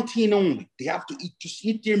one thing only. They have to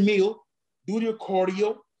eat their meal, do their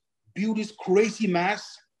cardio, build this crazy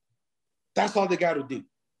mass. That's all they got to do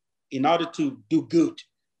in order to do good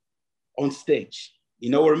on stage. You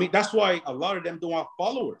know what I mean? That's why a lot of them don't have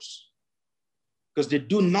followers, because they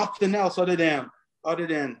do nothing else other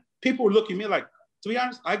than people look at me like, to be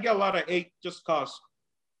honest, I get a lot of hate just because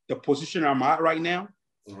the position I'm at right now,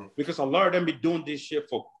 because a lot of them be doing this shit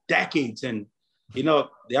for decades and, they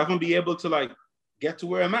haven't been able to like get to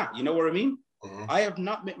where I'm at. You know what I mean? Mm-hmm. I have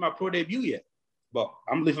not made my pro debut yet, but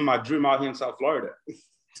I'm living my dream out here in South Florida.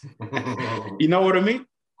 You know what I mean?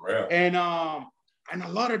 Yeah. And a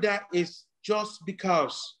lot of that is just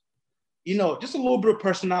because, just a little bit of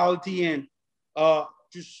personality and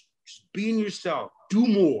just being yourself, do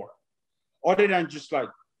more, other than just like,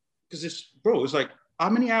 because it's like, how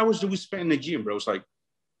many hours do we spend in the gym, bro? It's like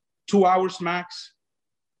 2 hours max.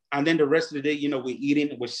 And then the rest of the day, we're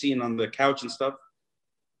eating, we're sitting on the couch and stuff.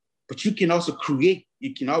 But you can also create.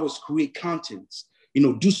 You can always create content.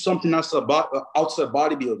 Do something outside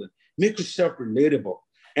bodybuilding. Make yourself relatable.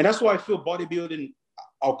 And that's why I feel bodybuilding,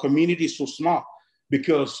 our community is so small,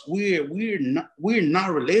 because we're not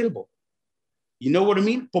relatable. You know what I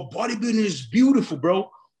mean? But bodybuilding is beautiful,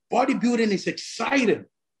 bro. Bodybuilding is exciting.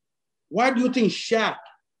 Why do you think Shaq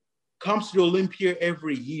comes to the Olympia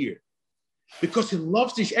every year? Because he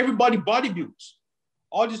loves this. Everybody bodybuilds.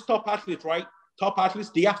 All these top athletes, right? Top athletes,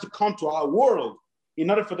 they have to come to our world in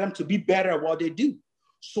order for them to be better at what they do.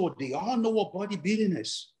 So they all know what bodybuilding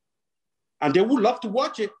is. And they would love to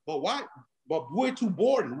watch it, but why? But we're too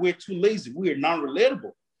bored. We're too lazy. We're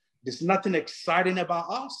non-relatable. There's nothing exciting about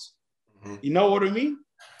us. Mm-hmm. You know what I mean?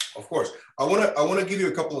 Of course. I want to give you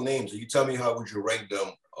a couple of names. You tell me how would you rank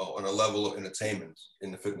them on a level of entertainment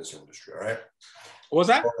in the fitness industry, all right? What was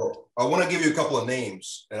that? I want to give you a couple of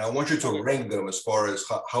names, and I want you to rank them as far as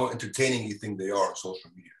how entertaining you think they are on social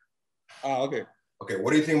media. Oh, okay. Okay,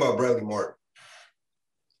 what do you think about Bradley Martin?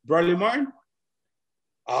 Bradley Martin?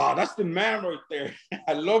 Ah, that's the man right there.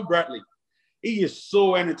 I love Bradley. He is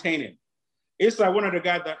so entertaining. It's like one of the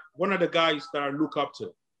guys that I look up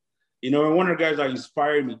to. You know, and one of the guys that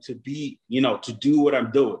inspired me to be, you know, to do what I'm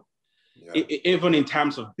doing. Yeah. Even in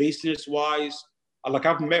terms of business-wise, like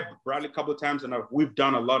I've met Bradley a couple of times, and we've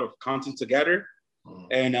done a lot of content together.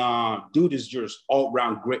 And dude is just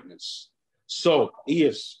all-round greatness. So he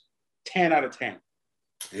is 10 out of 10.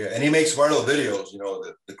 Yeah, and he makes viral videos, you know,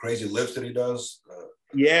 the crazy lifts that he does.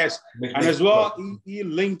 Yes, and as well, he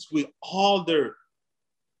links with all the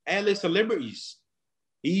LA celebrities.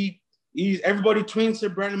 Everybody trains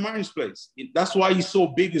at Bradley Martin's place. That's why he's so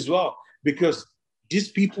big as well, because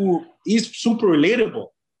these people, he's super relatable.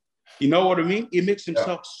 You know what I mean? He makes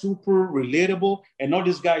himself super relatable, and all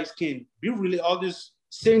these guys can be really, all these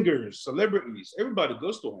singers, celebrities, everybody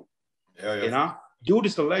goes to him. Yeah. You know, dude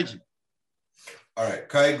is a legend. All right,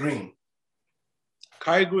 Kai Greene.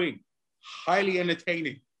 Kai Greene, highly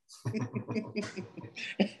entertaining.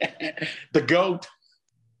 The GOAT.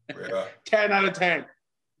 Yeah. 10 out of 10.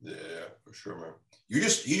 Yeah, for sure, man. You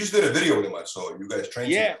just did a video with him, I saw. You guys trained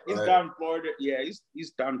together, right? He's down in Florida. Yeah,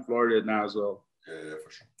 he's down in Florida now as well. Yeah,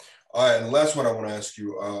 for sure. All right, and the last one I want to ask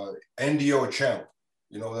you, NDO Champ.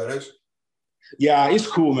 You know what that is? Yeah, it's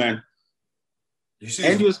cool, man. You see,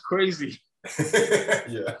 NDO's crazy.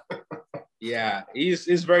 Yeah. Yeah,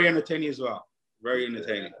 he's very entertaining as well. Very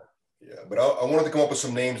entertaining. Yeah, but I wanted to come up with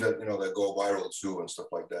some names that, you know, that go viral too and stuff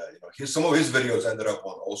like that. You know, some of his videos ended up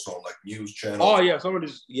also on like news channels. Oh yeah, some of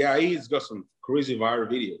his, yeah, he's got some crazy viral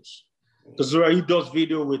videos. Because he does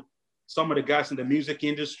video with some of the guys in the music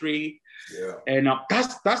industry. Yeah, and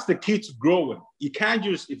that's the key to growing. You can't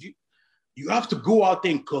just you have to go out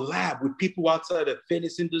there and collab with people outside the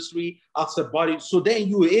fitness industry, outside body, so then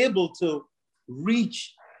you're able to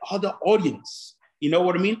reach other audience. You know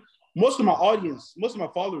what I mean? Most of my audience, most of my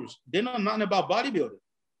followers, they know nothing about bodybuilding.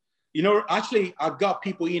 You know, actually, I've got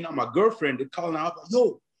people in on my girlfriend, they're calling out,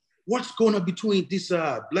 yo, what's going on between this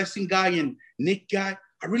Blessing guy and Nick guy?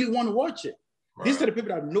 I really want to watch it. Right. These are the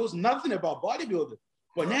people that knows nothing about bodybuilding.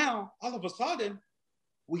 But now, all of a sudden,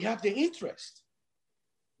 we have the interest.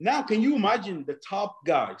 Now, can you imagine the top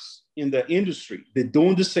guys in the industry? They're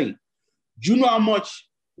doing the same. Do you know how much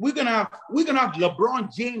we're gonna have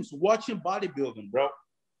LeBron James watching bodybuilding, bro?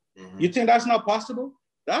 Mm-hmm. You think that's not possible?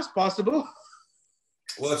 That's possible.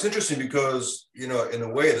 Well, it's interesting because, you know, in a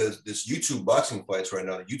way, there's this YouTube boxing fights right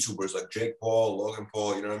now. The YouTubers like Jake Paul, Logan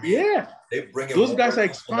Paul, you know what I mean? Yeah. They bring in those guys are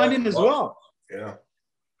expanding as well. Yeah.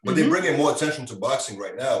 But they bring in more attention to boxing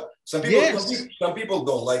right now. Some people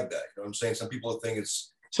don't like that. You know what I'm saying? Some people think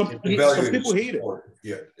it's some people hate it.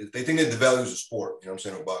 Yeah. They think it devalues the sport, you know what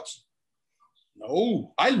I'm saying, of boxing.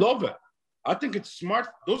 No, I love it. I think it's smart.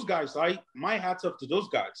 Those guys, my hats off to those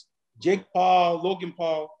guys. Jake Paul, Logan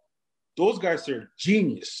Paul, those guys are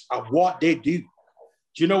genius at what they do. Do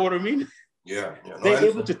you know what I mean? Yeah. They're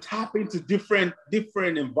able to tap into different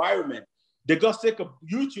environment. They got sick of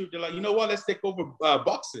YouTube. They're like, you know what? Let's take over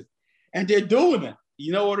boxing. And they're doing it.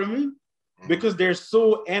 You know what I mean? Mm-hmm. Because they're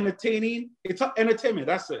so entertaining. It's entertainment.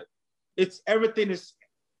 That's it. It's everything is.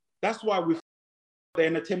 That's why we the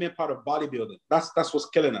entertainment part of bodybuilding. That's what's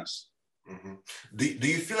killing us. Mm-hmm. Do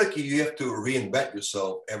you feel like you have to reinvent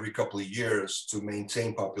yourself every couple of years to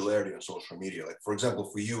maintain popularity on social media? Like, for example,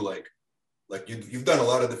 for you, like you've done a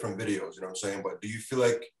lot of different videos, you know what I'm saying? But do you feel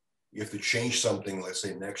like you have to change something, let's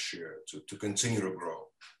say next year, to continue to grow?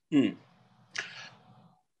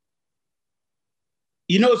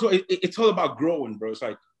 You know, so it's all about growing, bro. It's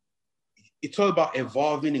like, it's all about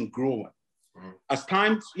evolving and growing. Mm-hmm. As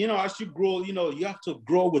times, you know, as you grow, you know, you have to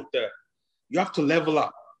grow you have to level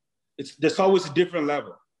up. There's always a different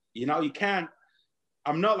level. You know, you can't,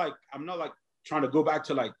 I'm not like trying to go back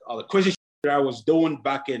to like all the crazy shit that I was doing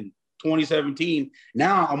back in 2017.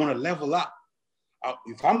 Now I want to level up.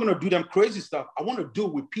 If I'm going to do them crazy stuff, I want to do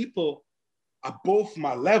it with people above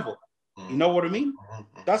my level. You know what I mean?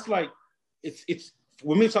 That's like, it's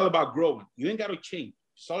with me, it's all about growing. You ain't got to change.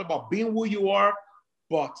 It's all about being who you are,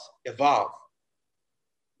 but evolve.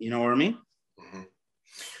 You know what I mean? Mm-hmm.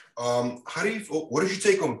 What did you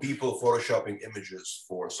take on people photoshopping images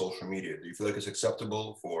for social media? Do you feel like it's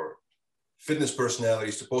acceptable for fitness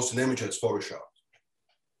personalities to post an image that's photoshopped?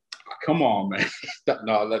 Come on, man.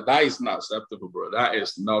 That is not acceptable, bro. That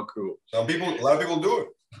is not cool. A lot of people do it.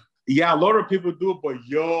 Yeah, a lot of people do it, but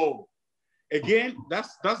again,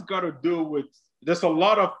 that's got to do with, there's a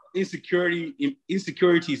lot of insecurities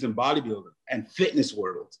in bodybuilding and fitness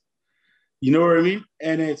world. You know what I mean?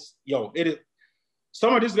 And it is.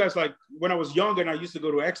 Some of these guys, like when I was younger and I used to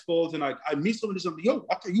go to expos and like I meet some of these, I'm like, yo,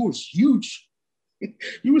 I thought you was huge.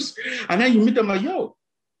 You was, and then you meet them like, yo,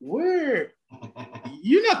 where?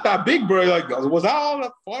 You're not that big, bro. Like, was I all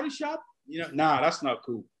at Photoshop? You know, nah, that's not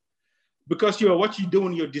cool. Because what you're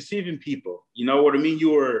doing, you're deceiving people. You know what I mean?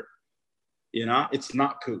 It's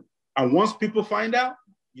not cool. And once people find out,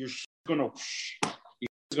 it's gonna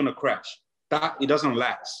crash. That it doesn't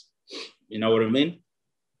last. You know what I mean?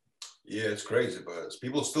 Yeah, it's crazy, but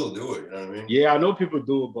people still do it. You know what I mean? Yeah, I know people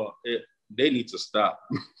do it, but they need to stop.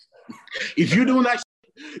 If you're doing that,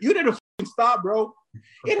 you need to stop, bro.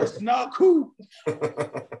 It is not cool. All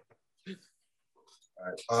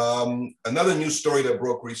right. Another news story that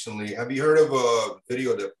broke recently. Have you heard of a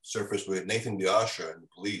video that surfaced with Nathan Biasha and the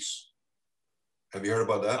police? Have you heard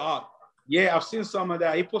about that? Yeah, I've seen some of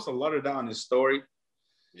that. He puts a lot of that on his story.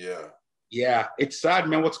 Yeah. Yeah, it's sad,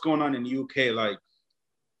 man, what's going on in the UK. Like,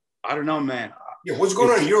 I don't know, man. Yeah, what's going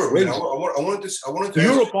on in Europe, man? I wanted to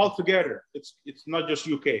Europe altogether. It's not just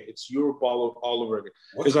UK. It's Europe all over again.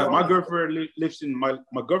 Because like my girlfriend lives in my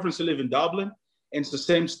girlfriend still live in Dublin, and it's the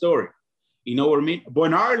same story. You know what I mean? But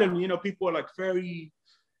in Ireland, people are like very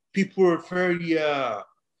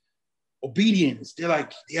obedient. They're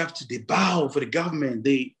like they bow for the government.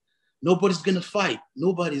 Nobody's gonna fight.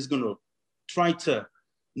 Nobody's gonna try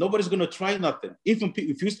nothing. Even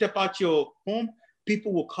if you step out your home,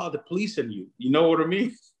 people will call the police on you. You know what I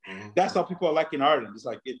mean? Mm-hmm. That's how people are like in Ireland. It's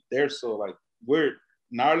like they're so like we're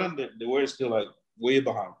in Ireland, we're still like way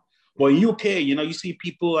behind. But in UK, you see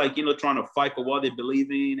people like trying to fight for what they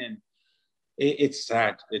believe in, and it's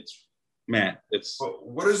sad.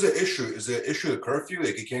 What is the issue? Is the issue a curfew?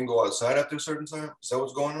 Like you can't go outside after a certain time? Is that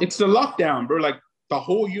what's going on? It's the lockdown, bro. Like the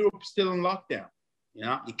whole Europe is still in lockdown.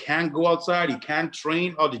 You can't go outside. You can't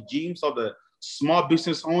train. All the gyms, all the small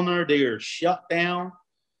business owner, they are shut down.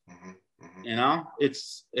 Mm-hmm. Mm-hmm.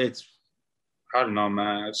 It's I don't know,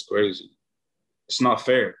 man. It's crazy. It's not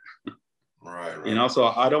fair. Right. So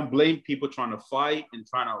I don't blame people trying to fight and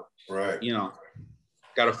trying to,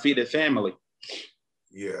 got to feed their family.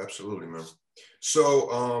 Yeah, absolutely, man.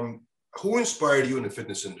 So, who inspired you in the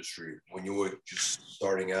fitness industry when you were just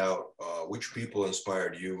starting out? Which people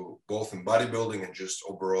inspired you, both in bodybuilding and just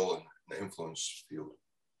overall in the influence field?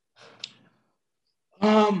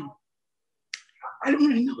 I don't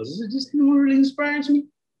really know. Is it just what really inspires me?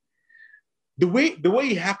 The way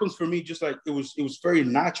it happens for me, just like it was very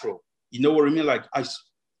natural. You know what I mean? Like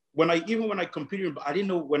when I competed, I didn't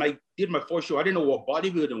know, when I did my first show, I didn't know what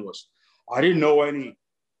bodybuilding was. I didn't know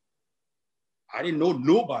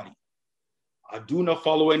nobody. I do not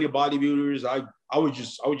follow any bodybuilders. I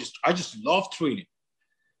just love training.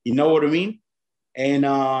 You know what I mean? And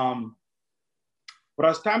but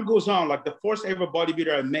as time goes on, like the first ever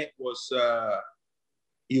bodybuilder I met was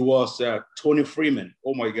Tony Freeman.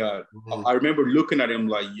 Oh my God. Mm-hmm. I remember looking at him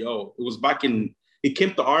like, yo, it was he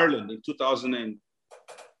came to Ireland in 2011.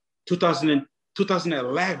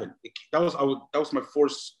 That was my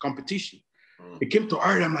first competition. He came to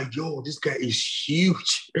Ireland. I'm like, yo, this guy is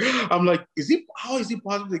huge. I'm like, how is he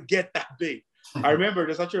possible to get that big? I remember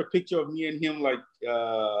there's actually a picture of me and him, like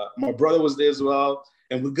my brother was there as well.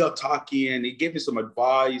 And we got talking and he gave me some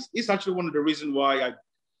advice. It's actually one of the reasons why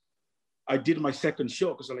I did my second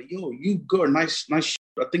show. Because I'm like, yo, you got a nice show.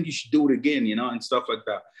 I think you should do it again, and stuff like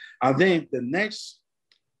that. And then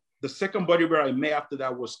the second bodybuilder I met after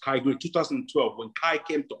that was Kai Green, 2012, when Kai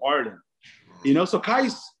came to Ireland. So Kai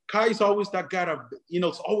is always that guy that,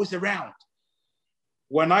 it's always around.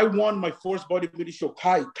 When I won my first bodybuilding show,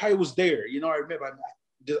 Kai was there. I remember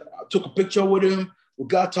I took a picture with him. We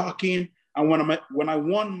got talking. And when I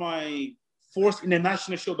won my first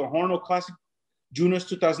international show, the Hornell Classic Juniors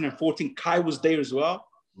 2014, Kai was there as well.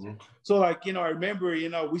 Mm-hmm. So I remember,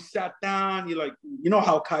 we sat down,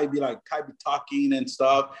 how Kai be talking and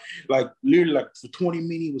stuff. Like literally like for 20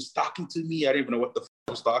 minutes, he was talking to me. I didn't even know what the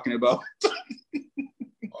I was talking about.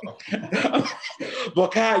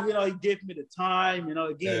 But Kai, he gave me the time,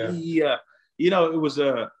 again, yeah. It was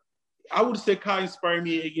I would say Kai inspired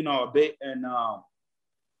me, a bit. And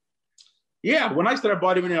when I started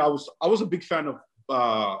bodybuilding, I was a big fan of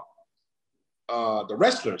the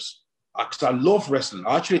wrestlers, because I love wrestling.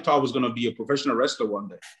 I actually thought I was going to be a professional wrestler one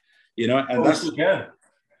day, and that's again.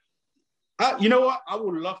 You know what? I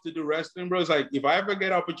would love to do wrestling, bro. It's like, if I ever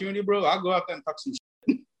get an opportunity, bro, I'll go out there and talk some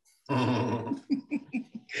shit.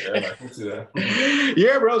 Yeah, I can see that.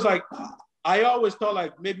 Yeah, bro. It's like, I always thought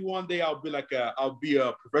like maybe one day I'll be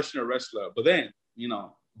a professional wrestler. But then,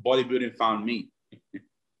 bodybuilding found me.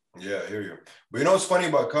 Yeah, I hear you. But you know what's funny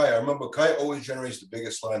about Kai? I remember Kai always generates the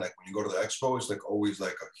biggest line. Like when you go to the expo, it's like always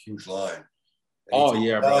like a huge line. Oh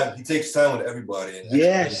yeah, bro. He takes time with everybody and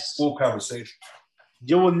yes, full conversation.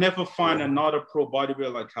 You will never find another pro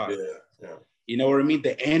bodybuilder like Kai. Yeah. You know what I mean?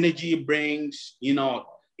 The energy it brings, you know,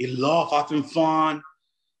 he loves having fun.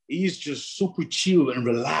 He's just super chill and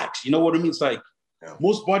relaxed. You know what I mean? It's like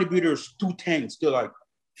most bodybuilders, 210s, they're like,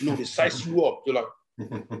 you know, they size you up. They're like,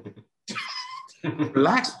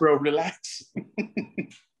 relax, bro, relax.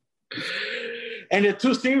 And they're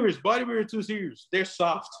too serious. Bodybuilders are too serious. They're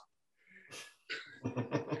soft.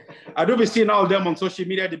 I don't be seeing all of them on social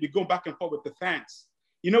media. They be going back and forth with the fans.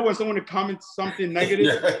 You know when someone comments something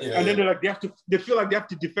negative, and then they're like they feel like they have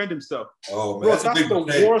to defend themselves. Oh man, bro, that's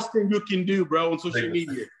the worst thing you can do, bro, on social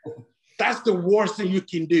media. That's the worst thing you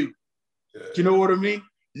can do. Yeah. Do you know what I mean?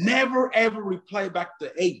 Never ever reply back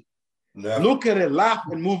to hate. Never. Look at it, laugh,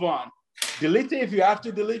 and move on. Delete it if you have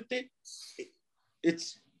to delete it.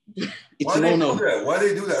 It's why they do that? Why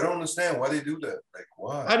they do that? I don't understand why they do that. Like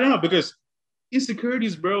why? I don't know, because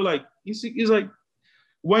insecurities, bro. Like it's like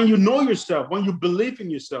when you know yourself, when you believe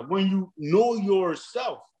in yourself, when you know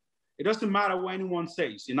yourself, it doesn't matter what anyone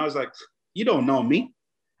says. You know, it's like, you don't know me.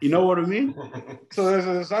 You know what I mean?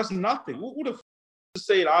 So that's nothing. Who the f***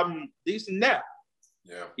 say I'm this and that?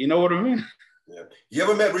 Yeah. You know what I mean? Yeah. You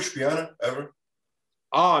ever met Rich Piana, ever?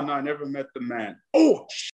 Oh, no, I never met the man. Oh,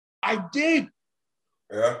 I did.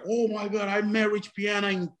 Yeah? Oh, my God. I met Rich Piana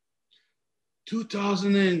in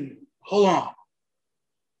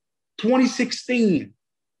 2016.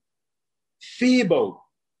 FIBO.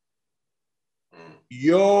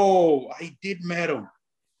 Yo, I did met him.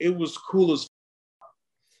 It was cool as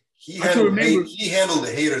he handled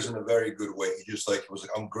the haters in a very good way. He just like, he was like,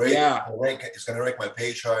 I'm great. Yeah. It's going to rank my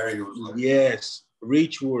page higher. He was like, yes.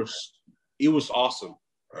 Rich was awesome.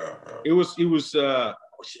 It was, I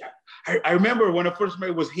remember when I first met,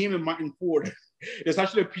 it was him and Martin Ford. There's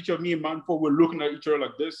actually a picture of me and Martin Ford. We're looking at each other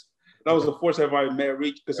like this. That was the first time I met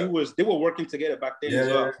Rich, because they were working together back then as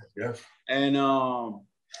well. Yeah. And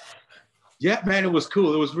yeah, man, it was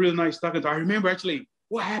cool. It was really nice talking to him. I remember actually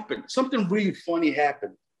what happened. Something really funny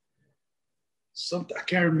happened. I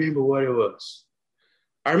can't remember what it was.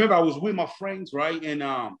 I remember I was with my friends, right? And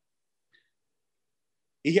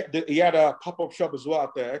he had a pop-up shop as well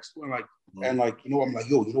at the expo, and like, you know, I'm like,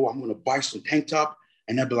 yo, you know what? I'm gonna buy some tank top,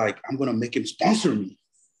 and I'd be like, I'm gonna make him sponsor me.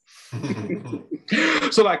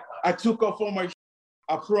 So like, I took off all my,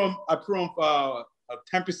 I put on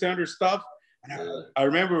 10% or stuff, and I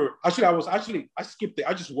remember I skipped it.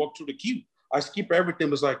 I just walked through the queue. I skipped everything.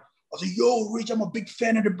 It was like, I was like, yo, Rich, I'm a big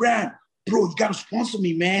fan of the brand, bro. You gotta sponsor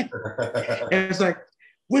me, man. And it's like,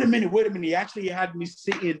 wait a minute. He actually had me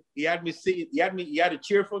sitting. He had a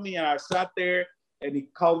chair for me, and I sat there. And he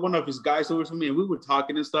called one of his guys over to me, and we were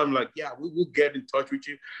talking and stuff. I'm like, yeah, we'll get in touch with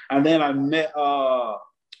you. And then I met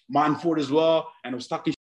Manford as well, and I was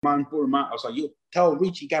talking to Manford. I was like, yo, tell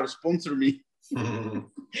Rich he got to sponsor me.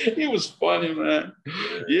 It was funny, man.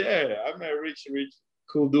 Yeah, I met Rich.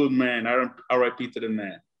 Cool dude, man. R.I.P. to the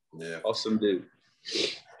man. Yeah. Awesome dude.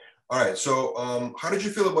 All right, so how did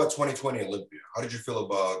you feel about 2020 Olympia? How did you feel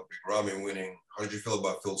about Big Ramy winning? How did you feel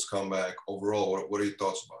about Phil's comeback? Overall, what are your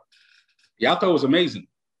thoughts about it? Yeah, I thought it was amazing.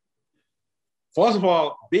 First of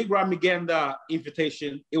all, Big Ramy getting the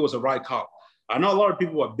invitation, it was a right call. I know a lot of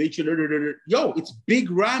people were bitching. Yo, it's Big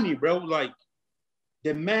Ramy, bro. Like,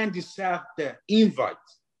 the man deserved the invite.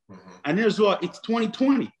 Mm-hmm. And then as well, it's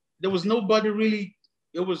 2020. There was nobody really,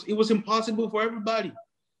 it was impossible for everybody.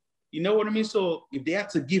 You know what I mean? So if they had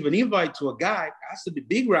to give an invite to a guy, it has to be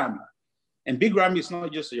Big Ramy. And Big Ramy is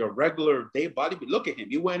not just your regular day body, but look at him.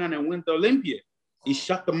 He went on and won the Olympia. He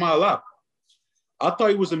shut them all up. I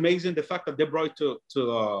thought it was amazing. The fact that they brought it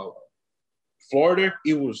to Florida,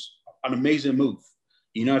 it was an amazing move.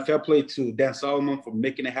 You know, fair play to Dan Solomon for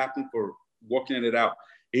making it happen, for working it out.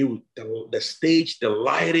 It was the stage, the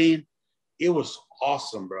lighting, it was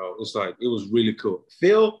awesome, bro. It was really cool.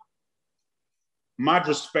 Phil, mad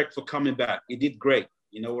respect for coming back. He did great.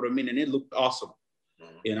 You know what I mean? And it looked awesome.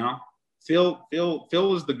 You know, Phil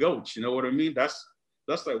is the GOAT. You know what I mean? That's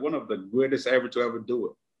like one of the greatest ever to ever do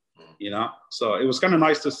it. You know, so it was kind of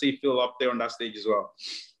nice to see Phil up there on that stage as well.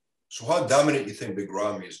 So how dominant do you think Big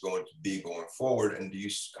Ramy is going to be going forward? And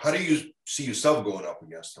how do you see yourself going up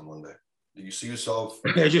against him one day? Do you see yourself?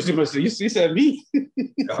 You said me.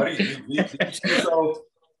 How do you see yourself,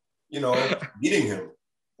 beating him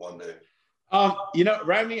one day? You know,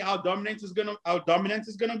 Ramy, how dominant is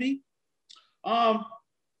gonna be?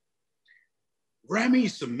 Ramy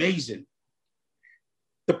is amazing.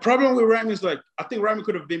 The problem with Ramy is, like, I think Ramy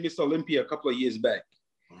could have been Mr. Olympia a couple of years back.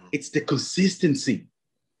 It's the consistency.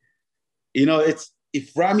 You know, it's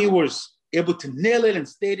if Ramy was able to nail it and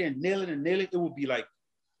stay there and nail it, it would be like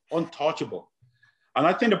untouchable. And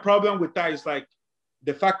I think the problem with that is like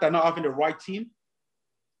the fact that not having the right team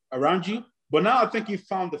around you. But now I think he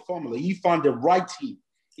found the formula. He found the right team.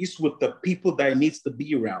 He's with the people that he needs to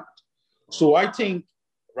be around. So I think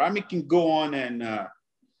Ramy can go on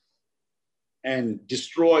and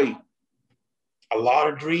destroy a lot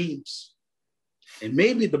of dreams. And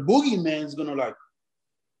maybe the boogeyman is gonna like.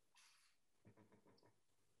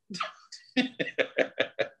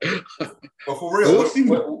 But for real,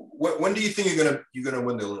 when do you think you're gonna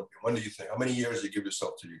win the Olympiad? When do you think? How many years do you give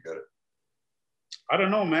yourself till you get it? I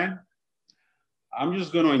don't know, man. I'm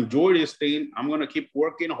just gonna enjoy this thing. I'm gonna keep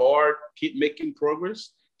working hard, keep making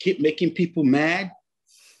progress, keep making people mad,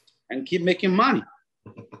 and keep making money.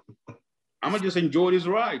 I'm gonna just enjoy this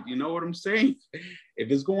ride. You know what I'm saying? If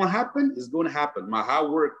it's gonna happen, it's gonna happen. My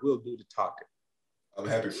hard work will do the talking. I'm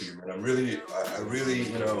happy for you, man. I really,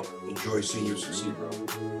 enjoy seeing you succeed, bro.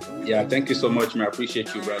 Yeah, thank you so much, man. I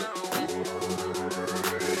appreciate you, brother.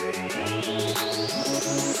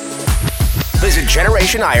 Visit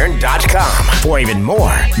GenerationIron.com for even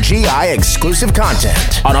more GI exclusive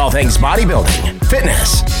content on all things bodybuilding,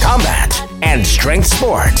 fitness, combat, and strength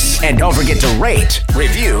sports. And don't forget to rate,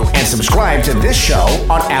 review, and subscribe to this show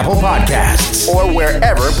on Apple Podcasts or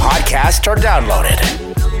wherever podcasts are downloaded.